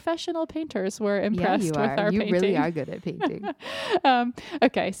yes, professional painters were impressed with our painting. You really are good at painting.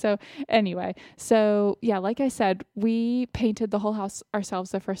 Okay. So anyway, yeah, like I said, we painted the whole house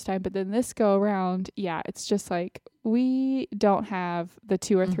ourselves the first time, but then this go around, it's just like, we don't have the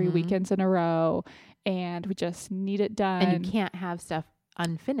 2 or 3 weekends in a row and we just need it done. And you can't have stuff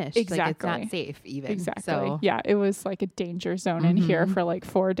unfinished. Exactly. Like it's not safe even. Exactly. So yeah, it was like a danger zone in here for like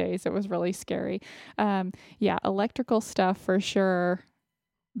 4 days. It was really scary. Yeah, electrical stuff for sure.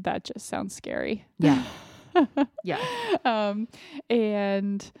 That just sounds scary. Yeah. Yeah.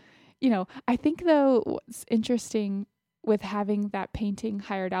 And I think though what's interesting with having that painting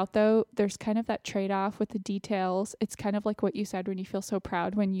hired out though, there's kind of that trade-off with the details. It's kind of like what you said when you feel so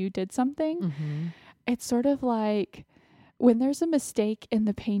proud when you did something. it's sort of like when there's a mistake in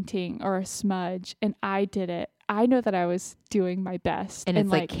the painting or a smudge and I did it, I know that I was doing my best. And it's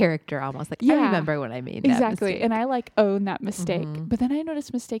like character almost. Like, I remember when I made that exactly. mistake. And I like own that mistake. But then I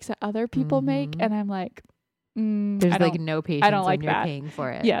notice mistakes that other people make and I'm like, there's like no patience I don't like when you're that. paying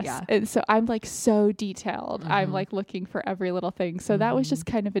for it. Yes. Yeah. And so I'm like so detailed. I'm like looking for every little thing. So that was just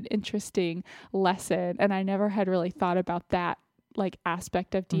kind of an interesting lesson. And I never had really thought about that like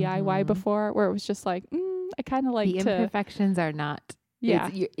aspect of DIY before, where it was just like, I kind of like the imperfections are not. Yeah.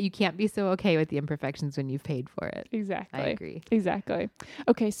 You can't be so okay with the imperfections when you've paid for it. Exactly. I agree. Exactly.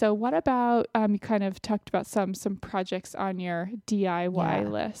 Okay. So what about, you kind of talked about some projects on your DIY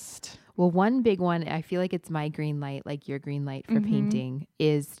list. Well, one big one, I feel like it's my green light, like your green light for painting,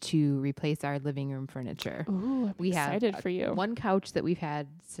 is to replace our living room furniture. Ooh, I'm excited for you. One couch that we've had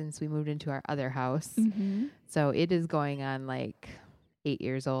since we moved into our other house. So it is going on like 8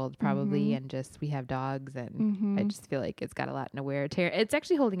 years old probably, and just we have dogs, and I just feel like it's got a lot in wear and tear. It's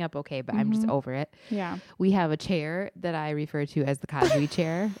actually holding up okay, but I'm just over it. Yeah. We have a chair that I refer to as the Cosby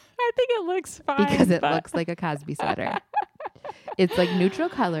chair. I think it looks fine. Because it looks like a Cosby sweater. It's like neutral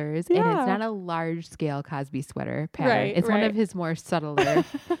colors, and it's not a large scale Cosby sweater pattern. Right, it's one of his more subtler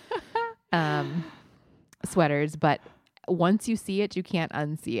sweaters, but once you see it, you can't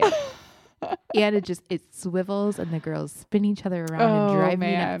unsee it. And it swivels, and the girls spin each other around and drive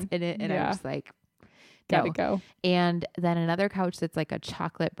me nuts in it. And I'm just like, gotta go. And then another couch that's like a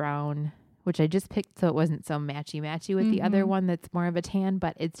chocolate brown, which I just picked so it wasn't so matchy with the other one that's more of a tan,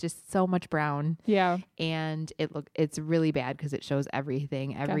 but it's just so much brown. Yeah. And it's really bad because it shows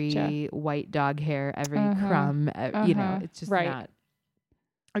everything, every white dog hair, every crumb, you know, it's just not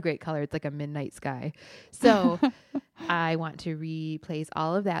a great color. It's like a midnight sky. So I want to replace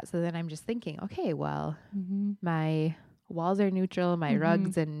all of that. So then I'm just thinking, okay, well, my walls are neutral, my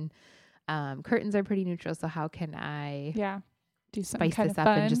rugs and curtains are pretty neutral. So how can I do some spice kind this of up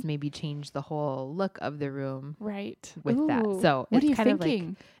fun. And just maybe change the whole look of the room with Ooh, that. So what it's are you kind thinking? of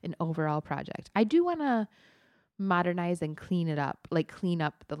like an overall project. I do want to modernize and clean it up, like clean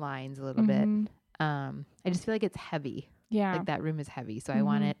up the lines a little bit. I just feel like it's heavy. Yeah. Like that room is heavy. So I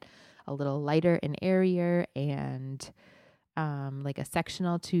want it a little lighter and airier, and like a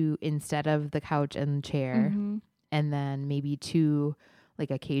sectional to instead of the couch and chair, and then maybe 2 like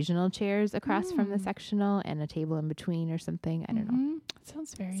occasional chairs across from the sectional and a table in between or something. I don't know.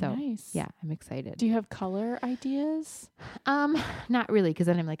 Sounds very nice. Yeah, I'm excited. Do you have color ideas? Not really, because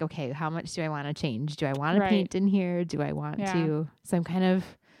then I'm like, okay, how much do I want to change? Do I want to paint in here? Do I want to? So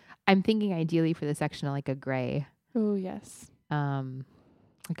I'm thinking ideally for the sectional like a gray. Oh yes.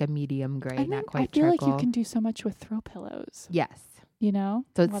 Like a medium gray, not quite I feel charcoal. like you can do so much with throw pillows. Yes. You know?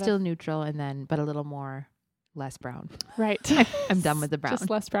 So it's still neutral, and but a little more less brown. Right. I'm done with the brown. Just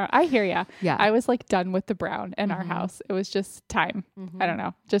less brown. I hear ya. Yeah. I was like done with the brown in our house. It was just time. I don't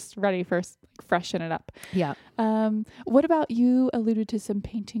know. Just ready for freshen it up. Yeah. What about you alluded to some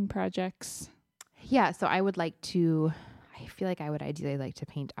painting projects? Yeah. So I feel like I would ideally like to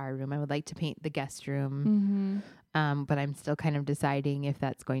paint our room. I would like to paint the guest room. But I'm still kind of deciding if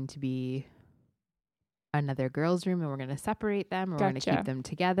that's going to be another girl's room and we're going to separate them, or we're going to keep them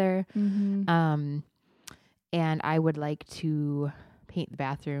together. And I would like to paint the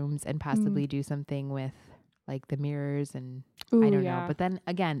bathrooms and possibly do something with like the mirrors and I don't know. But then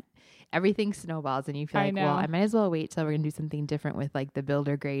again, everything snowballs and you feel like, well, I might as well wait till we're going to do something different with like the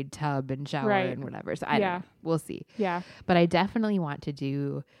builder grade tub and shower and whatever. So I don't know. We'll see. Yeah. But I definitely want to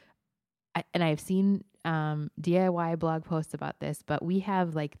do, and I've seen DIY blog posts about this, but we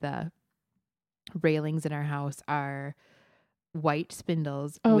have like the railings in our house are white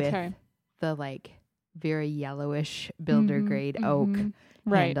spindles with the like very yellowish builder grade oak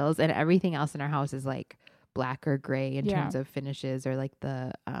handles, and everything else in our house is like black or gray in terms of finishes, or like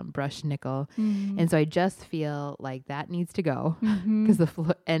the brushed nickel. And so I just feel like that needs to go because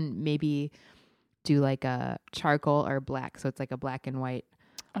and maybe do like a charcoal or black, so it's like a black and white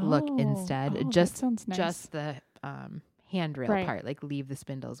look instead. That sounds nice. Just the handrail part, like leave the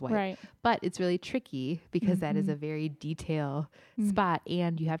spindles white. But it's really tricky because that is a very detail spot,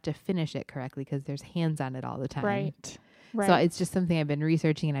 and you have to finish it correctly because there's hands on it all the time. Right. So it's just something I've been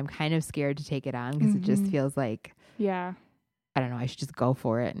researching, and I'm kind of scared to take it on because it just feels like, I don't know, I should just go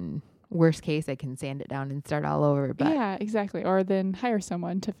for it, and worst case I can sand it down and start all over. But yeah, exactly. Or then hire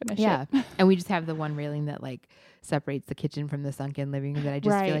someone to finish it. And we just have the one railing that like separates the kitchen from the sunken living room that I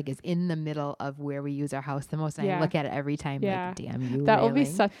just feel like is in the middle of where we use our house the most. And I look at it every time like, damn you. That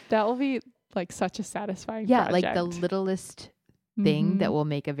will be like such a satisfying project. Like the littlest thing that will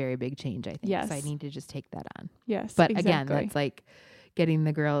make a very big change, I think. Yes. So I need to just take that on. Yes. But again, that's like getting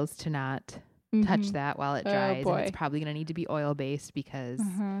the girls to not touch that while it dries. boy. And it's probably going to need to be oil based because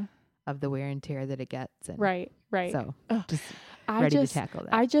of the wear and tear that it gets. And right. So just ready to tackle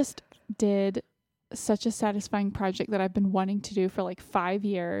that. I just did such a satisfying project that I've been wanting to do for like 5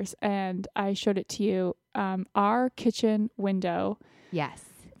 years, and I showed it to you. Our kitchen window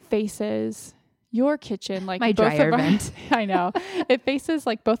faces your kitchen, like my both dryer of our, vent. I know it faces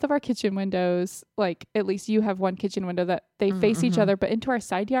like both of our kitchen windows. Like at least you have one kitchen window that they face each other, but into our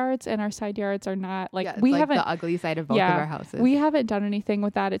side yards, and our side yards are not like we haven't the ugly side of both of our houses. We haven't done anything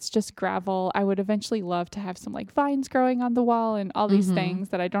with that. It's just gravel. I would eventually love to have some like vines growing on the wall and all these things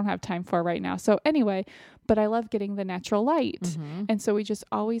that I don't have time for right now. So anyway, but I love getting the natural light. And so we just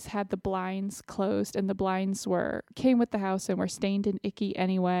always had the blinds closed, and the blinds came with the house and were stained and icky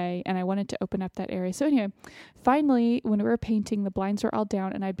anyway. And I wanted to open up that area. So anyway, finally, when we were painting, the blinds were all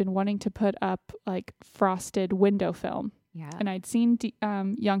down, and I'd been wanting to put up like frosted window film. Yeah. And I'd seen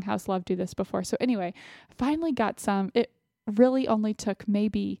Young House Love do this before. So anyway, finally got some. It really only took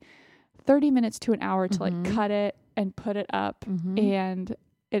maybe 30 minutes to an hour to like cut it and put it up. And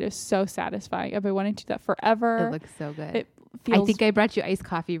it is so satisfying. I've been wanting to do that forever. It looks so good. It feels, I think I brought you iced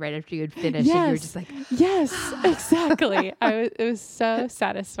coffee right after you had finished. Yes. And you were just like, yes, exactly. It was so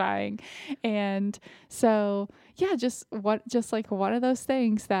satisfying. And so, yeah, just like one of those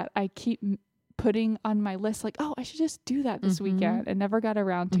things that I keep putting on my list, like, oh, I should just do that this weekend, and never got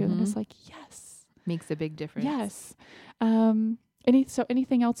around to. And it's like, yes. Makes a big difference. Yes.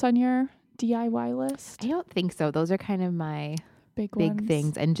 Anything else on your DIY list? I don't think so. Those are kind of my big ones.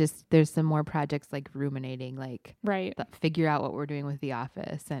 Things. And just there's some more projects like ruminating, like right. Figure out what we're doing with the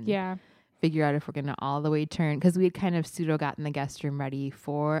office, and figure out if we're going to all the way turn, because we had kind of pseudo gotten the guest room ready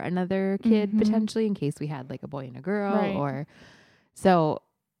for another kid potentially, in case we had like a boy and a girl, or so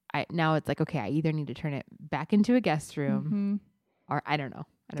now it's like, okay, I either need to turn it back into a guest room or I don't know.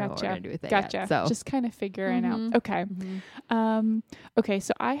 I don't know what we're going to do with it yet. So just kind of figuring out. Okay. Okay.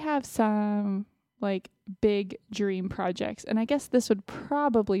 So I have some like big dream projects, and I guess this would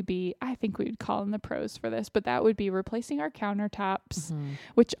probably be, I think we would call in the pros for this, but that would be replacing our countertops,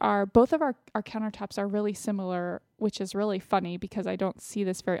 which are both of our countertops are really similar, which is really funny because I don't see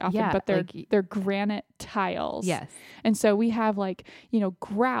this very often, but they're granite tiles. Yes. And so we have like,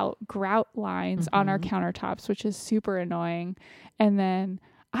 grout lines on our countertops, which is super annoying. And then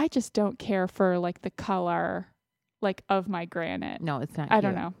I just don't care for like the color like of my granite. No, it's not. I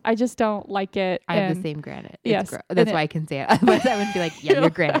don't know. I just don't like it. I have the same granite. Yes. That's why I can say it. Otherwise I would be like, yeah, your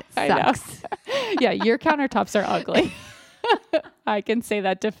granite sucks. Yeah, your countertops are ugly. I can say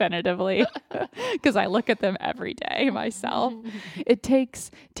that definitively because I look at them every day myself. It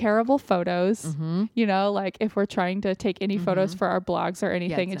takes terrible photos, like if we're trying to take any photos for our blogs or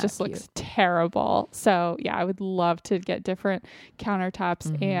anything, it just looks terrible. So yeah, I would love to get different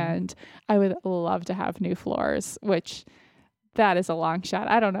countertops, and I would love to have new floors, which that is a long shot.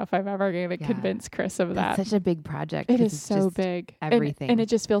 I don't know if I'm ever going to convince Chris of that. It's such a big project. It is so big. Everything. And it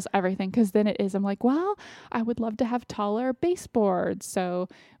just feels everything, because then I'm like, well, I would love to have taller baseboards, so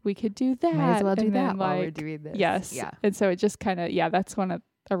we could do that. Might as well do and that then, while we're doing this. Yes. Yeah. And so it just kind of, that's one of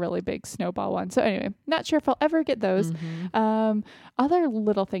a really big snowball one. So anyway, not sure if I'll ever get those. Other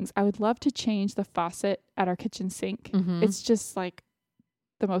little things. I would love to change the faucet at our kitchen sink. It's just like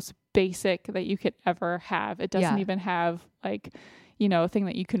the most basic that you could ever have. It doesn't even have like, a thing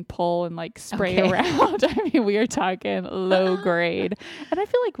that you can pull and like spray around. I mean, we are talking low grade, and I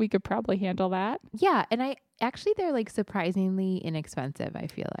feel like we could probably handle that. Yeah. And they're like surprisingly inexpensive, I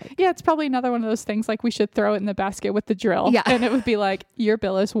feel like. Yeah. It's probably another one of those things like we should throw it in the basket with the drill. Yeah. And it would be like, your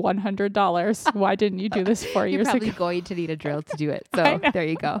bill is $100. Why didn't you do this 4 years ago? You're probably going to need a drill to do it. So there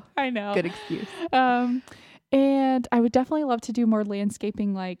you go. I know. Good excuse. And I would definitely love to do more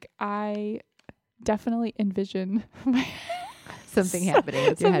landscaping. Like I definitely envision something happening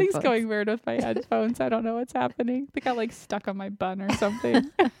with your headphones. Something's going weird with my headphones. I don't know what's happening. I think I like stuck on my bun or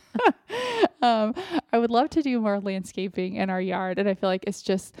something. I would love to do more landscaping in our yard. And I feel like it's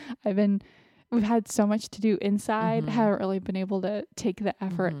just, we've had so much to do inside. Haven't really been able to take the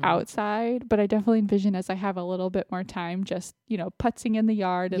effort outside, but I definitely envision as I have a little bit more time, just, putzing in the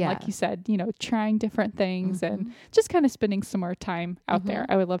yard. And like you said, trying different things and just kind of spending some more time out there.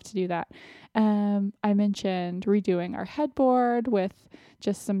 I would love to do that. I mentioned redoing our headboard with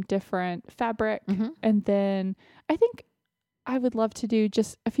just some different fabric. And then I think I would love to do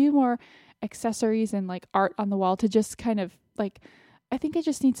just a few more accessories and like art on the wall to just kind of like, I think I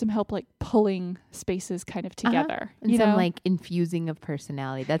just need some help like pulling spaces kind of together. And some like infusing of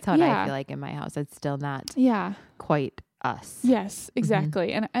personality. That's how I feel like in my house. It's still not quite us. Yes,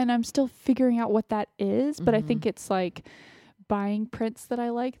 exactly. And I'm still figuring out what that is, but I think it's like buying prints that I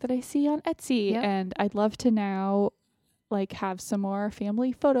like that I see on Etsy. Yep. And I'd love to now like have some more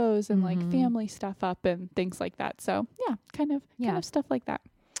family photos and like family stuff up and things like that. So yeah, kind of stuff like that.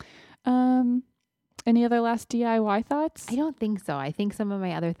 Any other last DIY thoughts? I don't think so. I think some of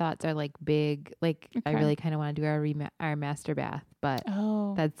my other thoughts are like big, like I really kind of want to do our master bath, but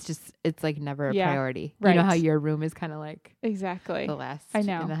that's just, it's like never a priority. Right. You know how your room is kind of like exactly the last in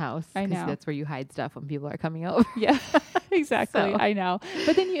the house. I know. That's where you hide stuff when people are coming over. Yeah, exactly. So, I know.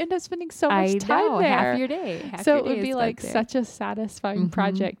 But then you end up spending so much time there. Half your day. So it would be like such a satisfying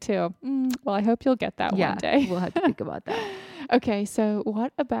project too. Well, I hope you'll get that one day. We'll have to think about that. Okay, so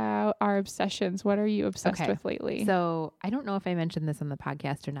what about our obsessions? What are you obsessed with lately? So I don't know if I mentioned this on the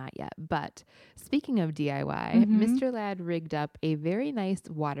podcast or not yet, but speaking of DIY, Mr. Ladd rigged up a very nice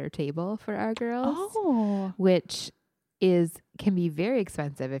water table for our girls, which can be very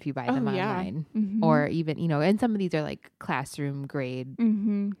expensive if you buy them online or even, and some of these are like classroom grade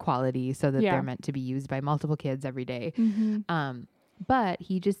quality so that they're meant to be used by multiple kids every day. But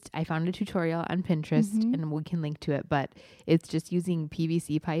I found a tutorial on Pinterest and we can link to it, but it's just using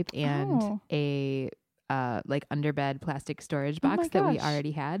PVC pipe and a like underbed plastic storage box that we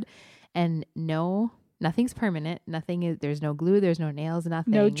already had. And nothing's permanent. There's no glue, there's no nails,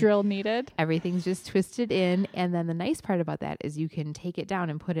 nothing. No drill needed. Everything's just twisted in. And then the nice part about that is you can take it down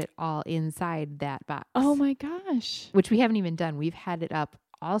and put it all inside that box. Oh my gosh. Which we haven't even done. We've had it up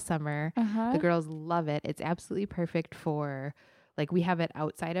all summer. The girls love it. It's absolutely perfect for, like, we have it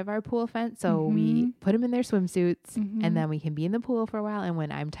outside of our pool fence. So we put them in their swimsuits and then we can be in the pool for a while. And when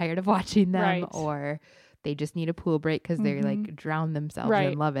I'm tired of watching them or they just need a pool break because they're like drown themselves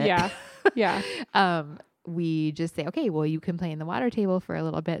and love it. Yeah. We just say, okay, well, you can play in the water table for a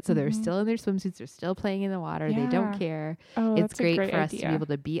little bit. So they're still in their swimsuits. They're still playing in the water. They don't care. It's great for us to be able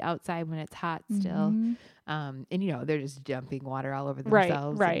to be outside when it's hot still. And they're just dumping water all over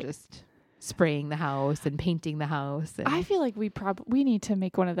themselves and just spraying the house and painting the house. And I feel like we need to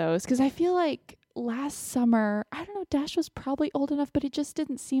make one of those because I feel like last summer, I don't know, Dash was probably old enough, but it just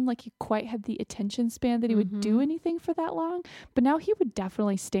didn't seem like he quite had the attention span that he would do anything for that long. But now he would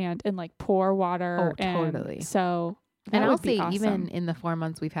definitely stand and like pour water. Totally. So and I'll say awesome. Even in the 4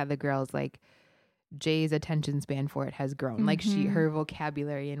 months we've had the girls, like Jay's attention span for it has grown. Like her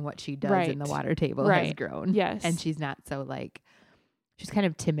vocabulary and what she does in the water table has grown. Yes. And she's not so like, she's kind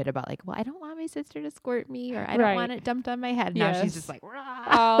of timid about like, well, I don't want my sister to squirt me or I don't want it dumped on my head. Now she's just like,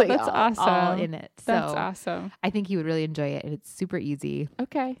 oh, like that's awesome. All in it. That's awesome. I think he would really enjoy it and it's super easy.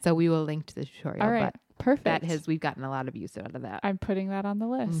 Okay. So we will link to the tutorial. All right. Perfect. We've gotten a lot of use out of that. I'm putting that on the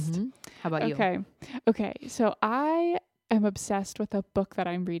list. How about you? Okay. So I am obsessed with a book that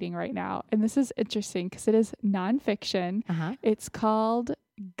I'm reading right now. And this is interesting because it is nonfiction. It's called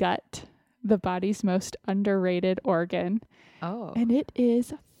Gut, the Body's Most Underrated Organ. Oh. And it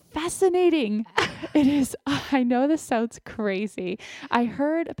is fascinating. It is. I know this sounds crazy. I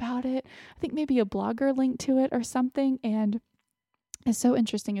heard about it. I think maybe a blogger linked to it or something. And it's so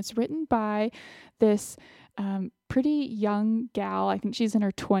interesting. It's written by this pretty young gal. I think she's in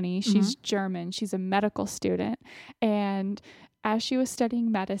her 20s. She's German. She's a medical student. And as she was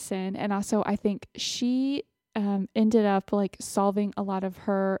studying medicine, and also I think she ended up like solving a lot of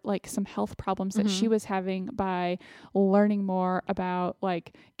her like some health problems that she was having by learning more about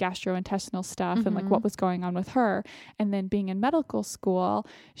like gastrointestinal stuff and like what was going on with her. And then being in medical school,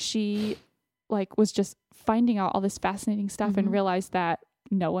 she like was just finding out all this fascinating stuff and realized that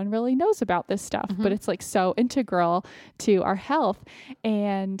no one really knows about this stuff, but it's like so integral to our health.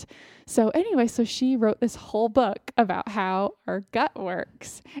 And so anyway, so she wrote this whole book about how our gut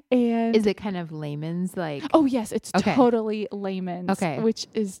works. And is it kind of layman's like? Oh yes, it's totally layman's. Okay.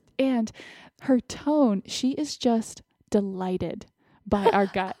 And her tone, she is just delighted by our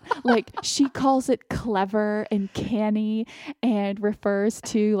gut. Like she calls it clever and canny and refers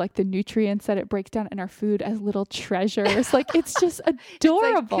to like the nutrients that it breaks down in our food as little treasures. Like it's just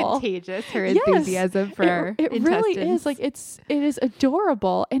adorable. It's like contagious, her enthusiasm for our it really is. Like it is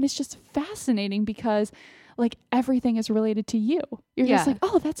adorable and it's just fascinating because like everything is related to you. You're just like,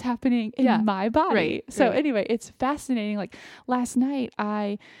 oh, that's happening in my body. Right, so anyway, it's fascinating. Like last night,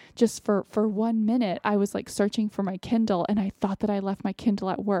 I just for 1 minute, I was like searching for my Kindle and I thought that I left my Kindle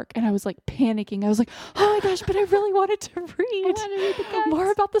at work and I was like panicking. I was like, oh my gosh, but I really wanted to read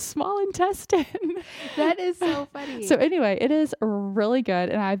more about the small intestine. That is so funny. So anyway, it is really good.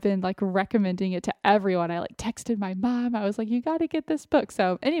 And I've been like recommending it to everyone. I like texted my mom. I was like, you got to get this book.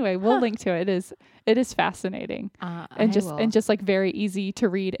 So anyway, we'll link to it. It is fascinating and just like very easy to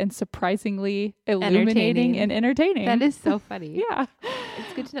read and surprisingly illuminating and entertaining. That is so funny. Yeah.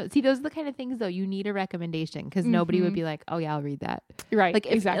 It's good to know. See, those are the kind of things, though, you need a recommendation because nobody would be like, oh, yeah, I'll read that. Right. Like,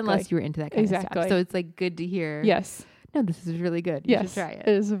 unless you were into that kind of stuff. So it's like good to hear. Yes. No, this is really good. You should try it.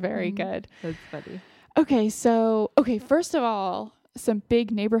 It is very good. That's funny. Okay. So, first of all, some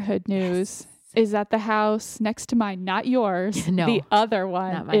big neighborhood news. Is that the house next to mine, not yours. No, the other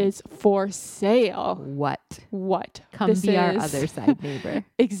one is for sale. What? Come be our other side neighbor.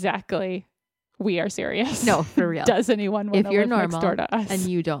 Exactly. We are serious. No, for real. Does anyone want to live next door to us? And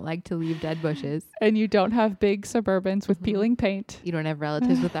you don't like to leave dead bushes. And you don't have big Suburbans with peeling paint. You don't have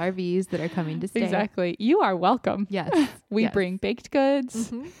relatives with RVs that are coming to stay. Exactly. You are welcome. Yes. We bring baked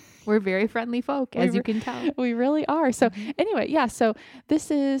goods. We're very friendly folk, as you can tell. We really are. So anyway, so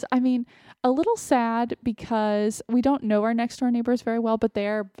this is, a little sad because we don't know our next door neighbors very well, but they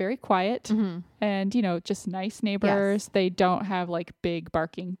are very quiet and, just nice neighbors. Yes. They don't have like big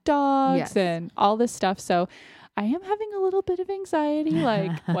barking dogs and all this stuff. So I am having a little bit of anxiety.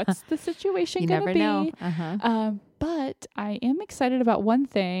 Like, what's the situation going to be? Know. But I am excited about one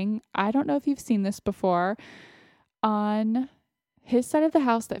thing. I don't know if you've seen this before. On his side of the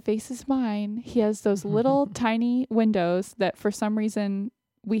house that faces mine, he has those little tiny windows that for some reason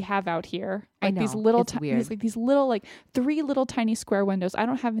we have out here. Like these little these little like 3 little tiny square windows. I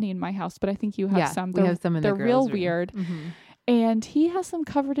don't have any in my house, but I think you have some. We have some in the girls' room. They're real weird. And he has them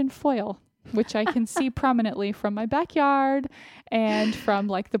covered in foil, which I can see prominently from my backyard and from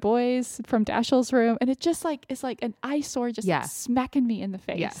like the boys from Dashiell's room. And it just like is like an eyesore just smacking me in the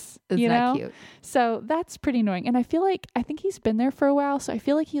face. Yes. Isn't that cute? So that's pretty annoying. And I think he's been there for a while. So I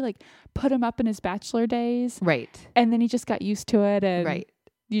feel like he like put him up in his bachelor days. Right. And then he just got used to it and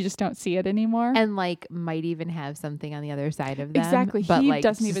you just don't see it anymore. And like might even have something on the other side of them. Exactly. But he like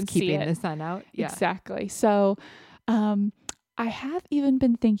doesn't even see keeping it. The sun out. Yeah. Exactly. So I have even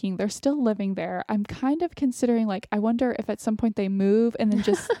been thinking they're still living there. I'm kind of considering like, I wonder if at some point they move and then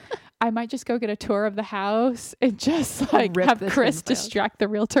just, I might just go get a tour of the house and just like have Chris distract the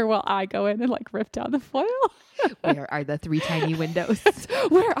realtor while I go in and like rip down the foil. Where are the 3 tiny windows?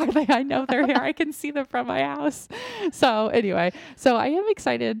 Where are they? I know they're here. I can see them from my house. So anyway, I am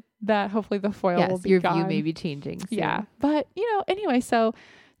excited that hopefully the foil will be gone. Your view may be changing soon. Yeah. But anyway, so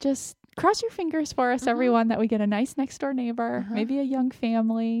just cross your fingers for us, everyone, that we get a nice next door neighbor, maybe a young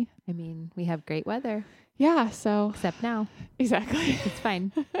family. We have great weather. Yeah, so. Except now. Exactly. It's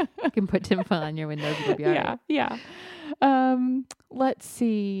fine. You can put tinfoil on your windows. It'll be all right. Yeah. Let's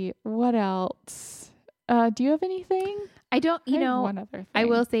see. What else? Do you have anything? I don't, I have one other thing. I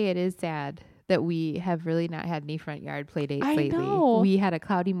will say it is sad that we have really not had any front yard play dates lately. Know. We had a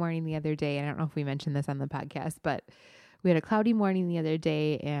cloudy morning the other day. And I don't know if we mentioned this on the podcast, but we had a cloudy morning the other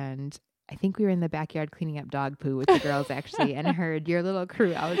day and I think we were in the backyard cleaning up dog poo with the girls actually and heard your little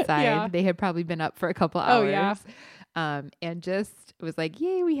crew outside. Yeah. They had probably been up for a couple hours. And just it was like,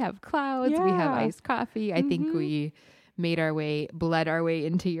 yay, we have clouds. We have iced coffee. I think we bled our way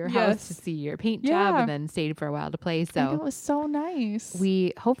into your house to see your paint job and then stayed for a while to play. So it was so nice.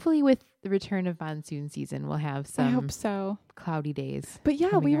 We hopefully with the return of monsoon season, we'll have some I hope so. Cloudy days. But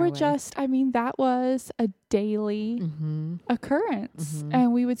we were just, that was a daily occurrence.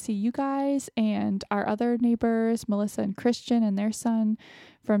 And we would see you guys and our other neighbors, Melissa and Christian and their son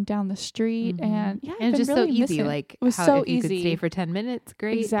from down the street. And it's just really so easy. Like it was so if easy. You could stay for 10 minutes.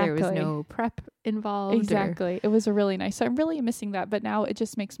 Great. Exactly. There was no prep involved. Exactly. It was a really nice. So I'm really missing that. But now it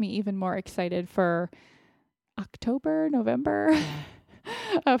just makes me even more excited for October, November.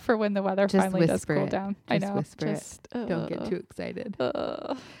 For when the weather finally does cool down. I know. Whisper don't get too excited.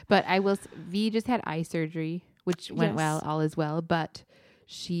 But V just had eye surgery, which went well. All is well. But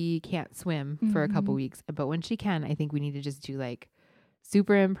she can't swim for a couple weeks. But when she can, I think we need to just do like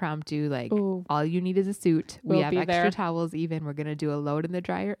super impromptu. Like all you need is a suit. We have extra towels. Even we're gonna do a load in the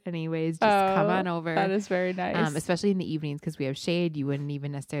dryer anyways. Just come on over. That is very nice. Especially in the evenings because we have shade. You wouldn't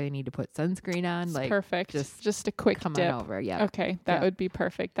even necessarily need to put sunscreen on. It's like perfect. Just a quick come dip. on over. Yeah. Okay, that would be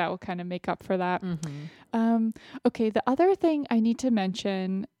perfect. That will kind of make up for that. Okay. The other thing I need to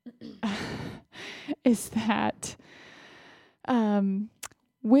mention is that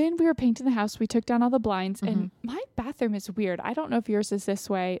when we were painting the house, we took down all the blinds and my bathroom is weird. I don't know if yours is this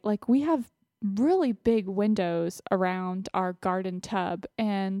way. Like we have really big windows around our garden tub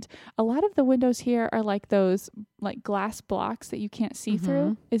and a lot of the windows here are like those like glass blocks that you can't see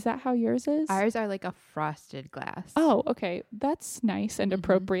through. Is that how yours is? Ours are like a frosted glass. Oh, okay. That's nice and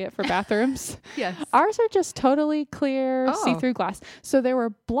appropriate for bathrooms. Yes. Ours are just totally clear see-through glass. So there were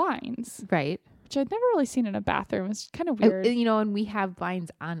blinds. Right. which I'd never really seen in a bathroom. It's kind of weird. And we have blinds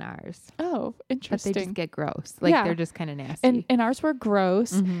on ours. Oh, interesting. But they just get gross. Like they're just kind of nasty. And ours were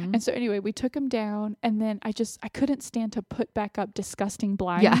gross. And so anyway, we took them down, and then I couldn't stand to put back up disgusting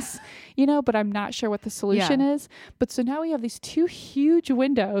blinds, but I'm not sure what the solution is. But so now we have these 2 huge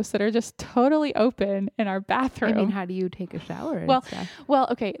windows that are just totally open in our bathroom. I mean, how do you take a shower? Well,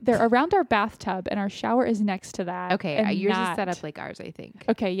 okay. They're around our bathtub, and our shower is next to that. Okay. Yours is set up like ours, I think.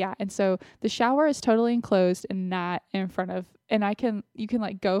 Okay. Yeah. And so the shower is totally enclosed and not in front of, and you can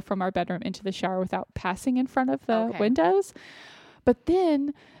like go from our bedroom into the shower without passing in front of the windows. But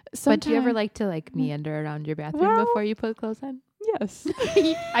then But do you ever like to like meander around your bathroom before you put clothes on? Yes.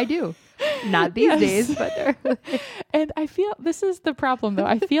 I do. Not these days, but they're and I feel this is the problem though.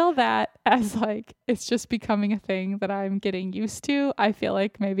 I feel that as like it's just becoming a thing that I'm getting used to. I feel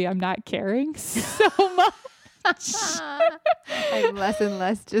like maybe I'm not caring so much. I'm less and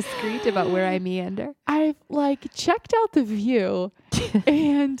less discreet about where I meander. I've like checked out the view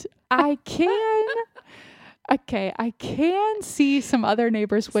and I can see some other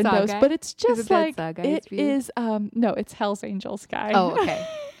neighbors' windows, but it's just like it is no, it's Hell's Angels guy. Oh, okay.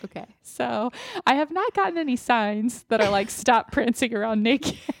 Okay. So I have not gotten any signs that are like stop prancing around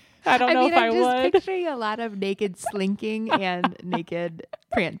naked. I don't know if I would. I'm just picturing a lot of naked slinking and naked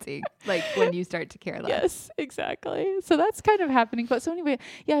prancing, like when you start to care less. Yes, exactly. So that's kind of happening. But so anyway,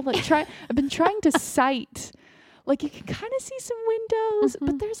 I've been trying to sight, like you can kind of see some windows,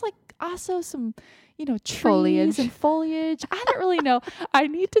 but there's like also some, trees and foliage. I don't really know. I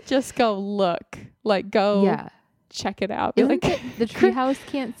need to just go look, check it out. Like the treehouse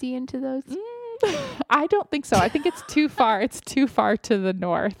can't see into those. I don't think so. I think it's too far. It's too far to the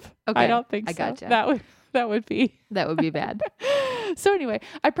north. Okay. I don't think so. Gotcha. That would be bad. So anyway,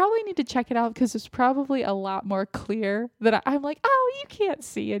 I probably need to check it out because it's probably a lot more clear that I'm like, oh, you can't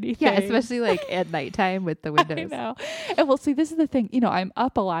see anything. Yeah, especially like at nighttime with the windows. I know. And well, see, this is the thing. I'm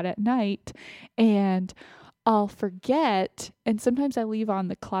up a lot at night and I'll forget, and sometimes I leave on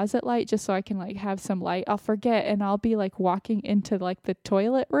the closet light just so I can like have some light. I'll forget and I'll be like walking into like the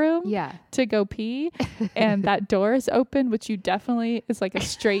toilet room to go pee and that door is open, which is like a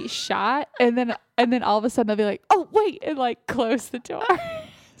straight shot. And then all of a sudden I'll be like, oh wait, and like close the door.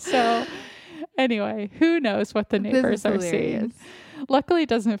 So anyway, who knows what the neighbors are seeing. Luckily it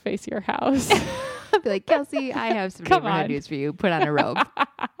doesn't face your house. I'll be like, Kelsey, I have some neighborhood news for you. Put on a robe.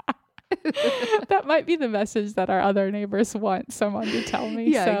 That might be the message that our other neighbors want someone to tell me.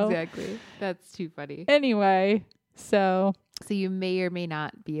 Yeah, exactly. That's too funny. Anyway, so you may or may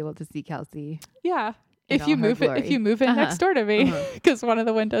not be able to see Kelsey. Yeah. If you move in next door to me, because one of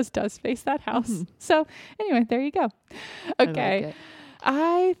the windows does face that house. So anyway, there you go. Okay.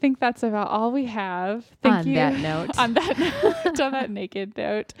 I think that's about all we have. Thank you. That note. On that naked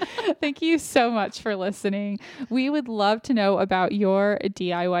note. Thank you so much for listening. We would love to know about your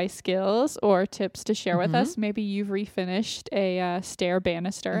DIY skills or tips to share with us. Maybe you've refinished a stair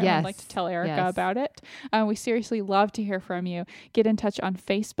banister and I'd like to tell Erica about it. We seriously love to hear from you. Get in touch on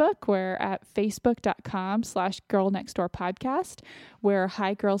Facebook. We're at facebook.com/girlnextdoorpodcast. We're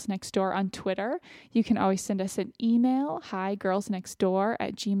Hi Girls Next Door on Twitter. You can always send us an email,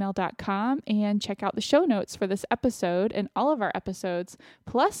 higirlsnextdoor@gmail.com, and check out the show notes for this episode and all of our episodes,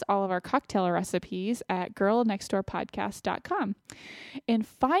 plus all of our cocktail recipes at girlnextdoorpodcast.com. And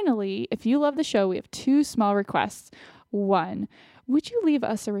finally, if you love the show, we have 2 small requests. 1, would you leave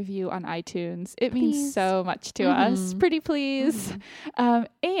us a review on iTunes? It means so much to us. Pretty please.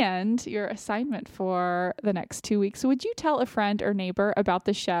 And your assignment for the next 2 weeks. Would you tell a friend or neighbor about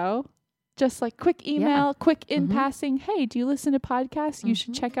the show? Just like quick email, quick in passing. Hey, do you listen to podcasts? You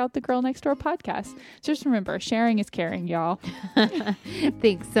should check out the Girl Next Door podcast. Just remember, sharing is caring, y'all.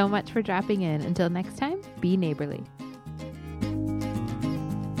 Thanks so much for dropping in. Until next time, be neighborly.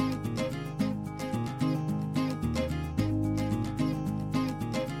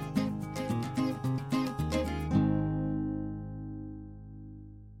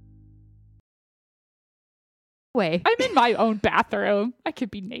 I'm in my own bathroom. I could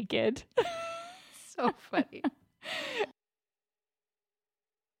be naked. So funny.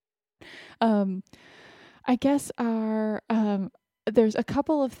 I guess our there's a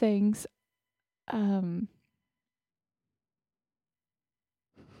couple of things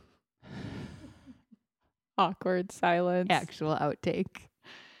awkward silence. Actual outtake.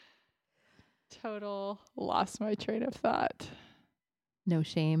 Total lost my train of thought. No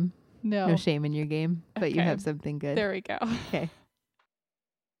shame. No shame in your game, but you have something good. There we go. Okay.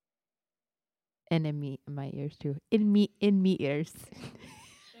 And in my ears too. In me ears.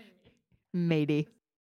 Matey.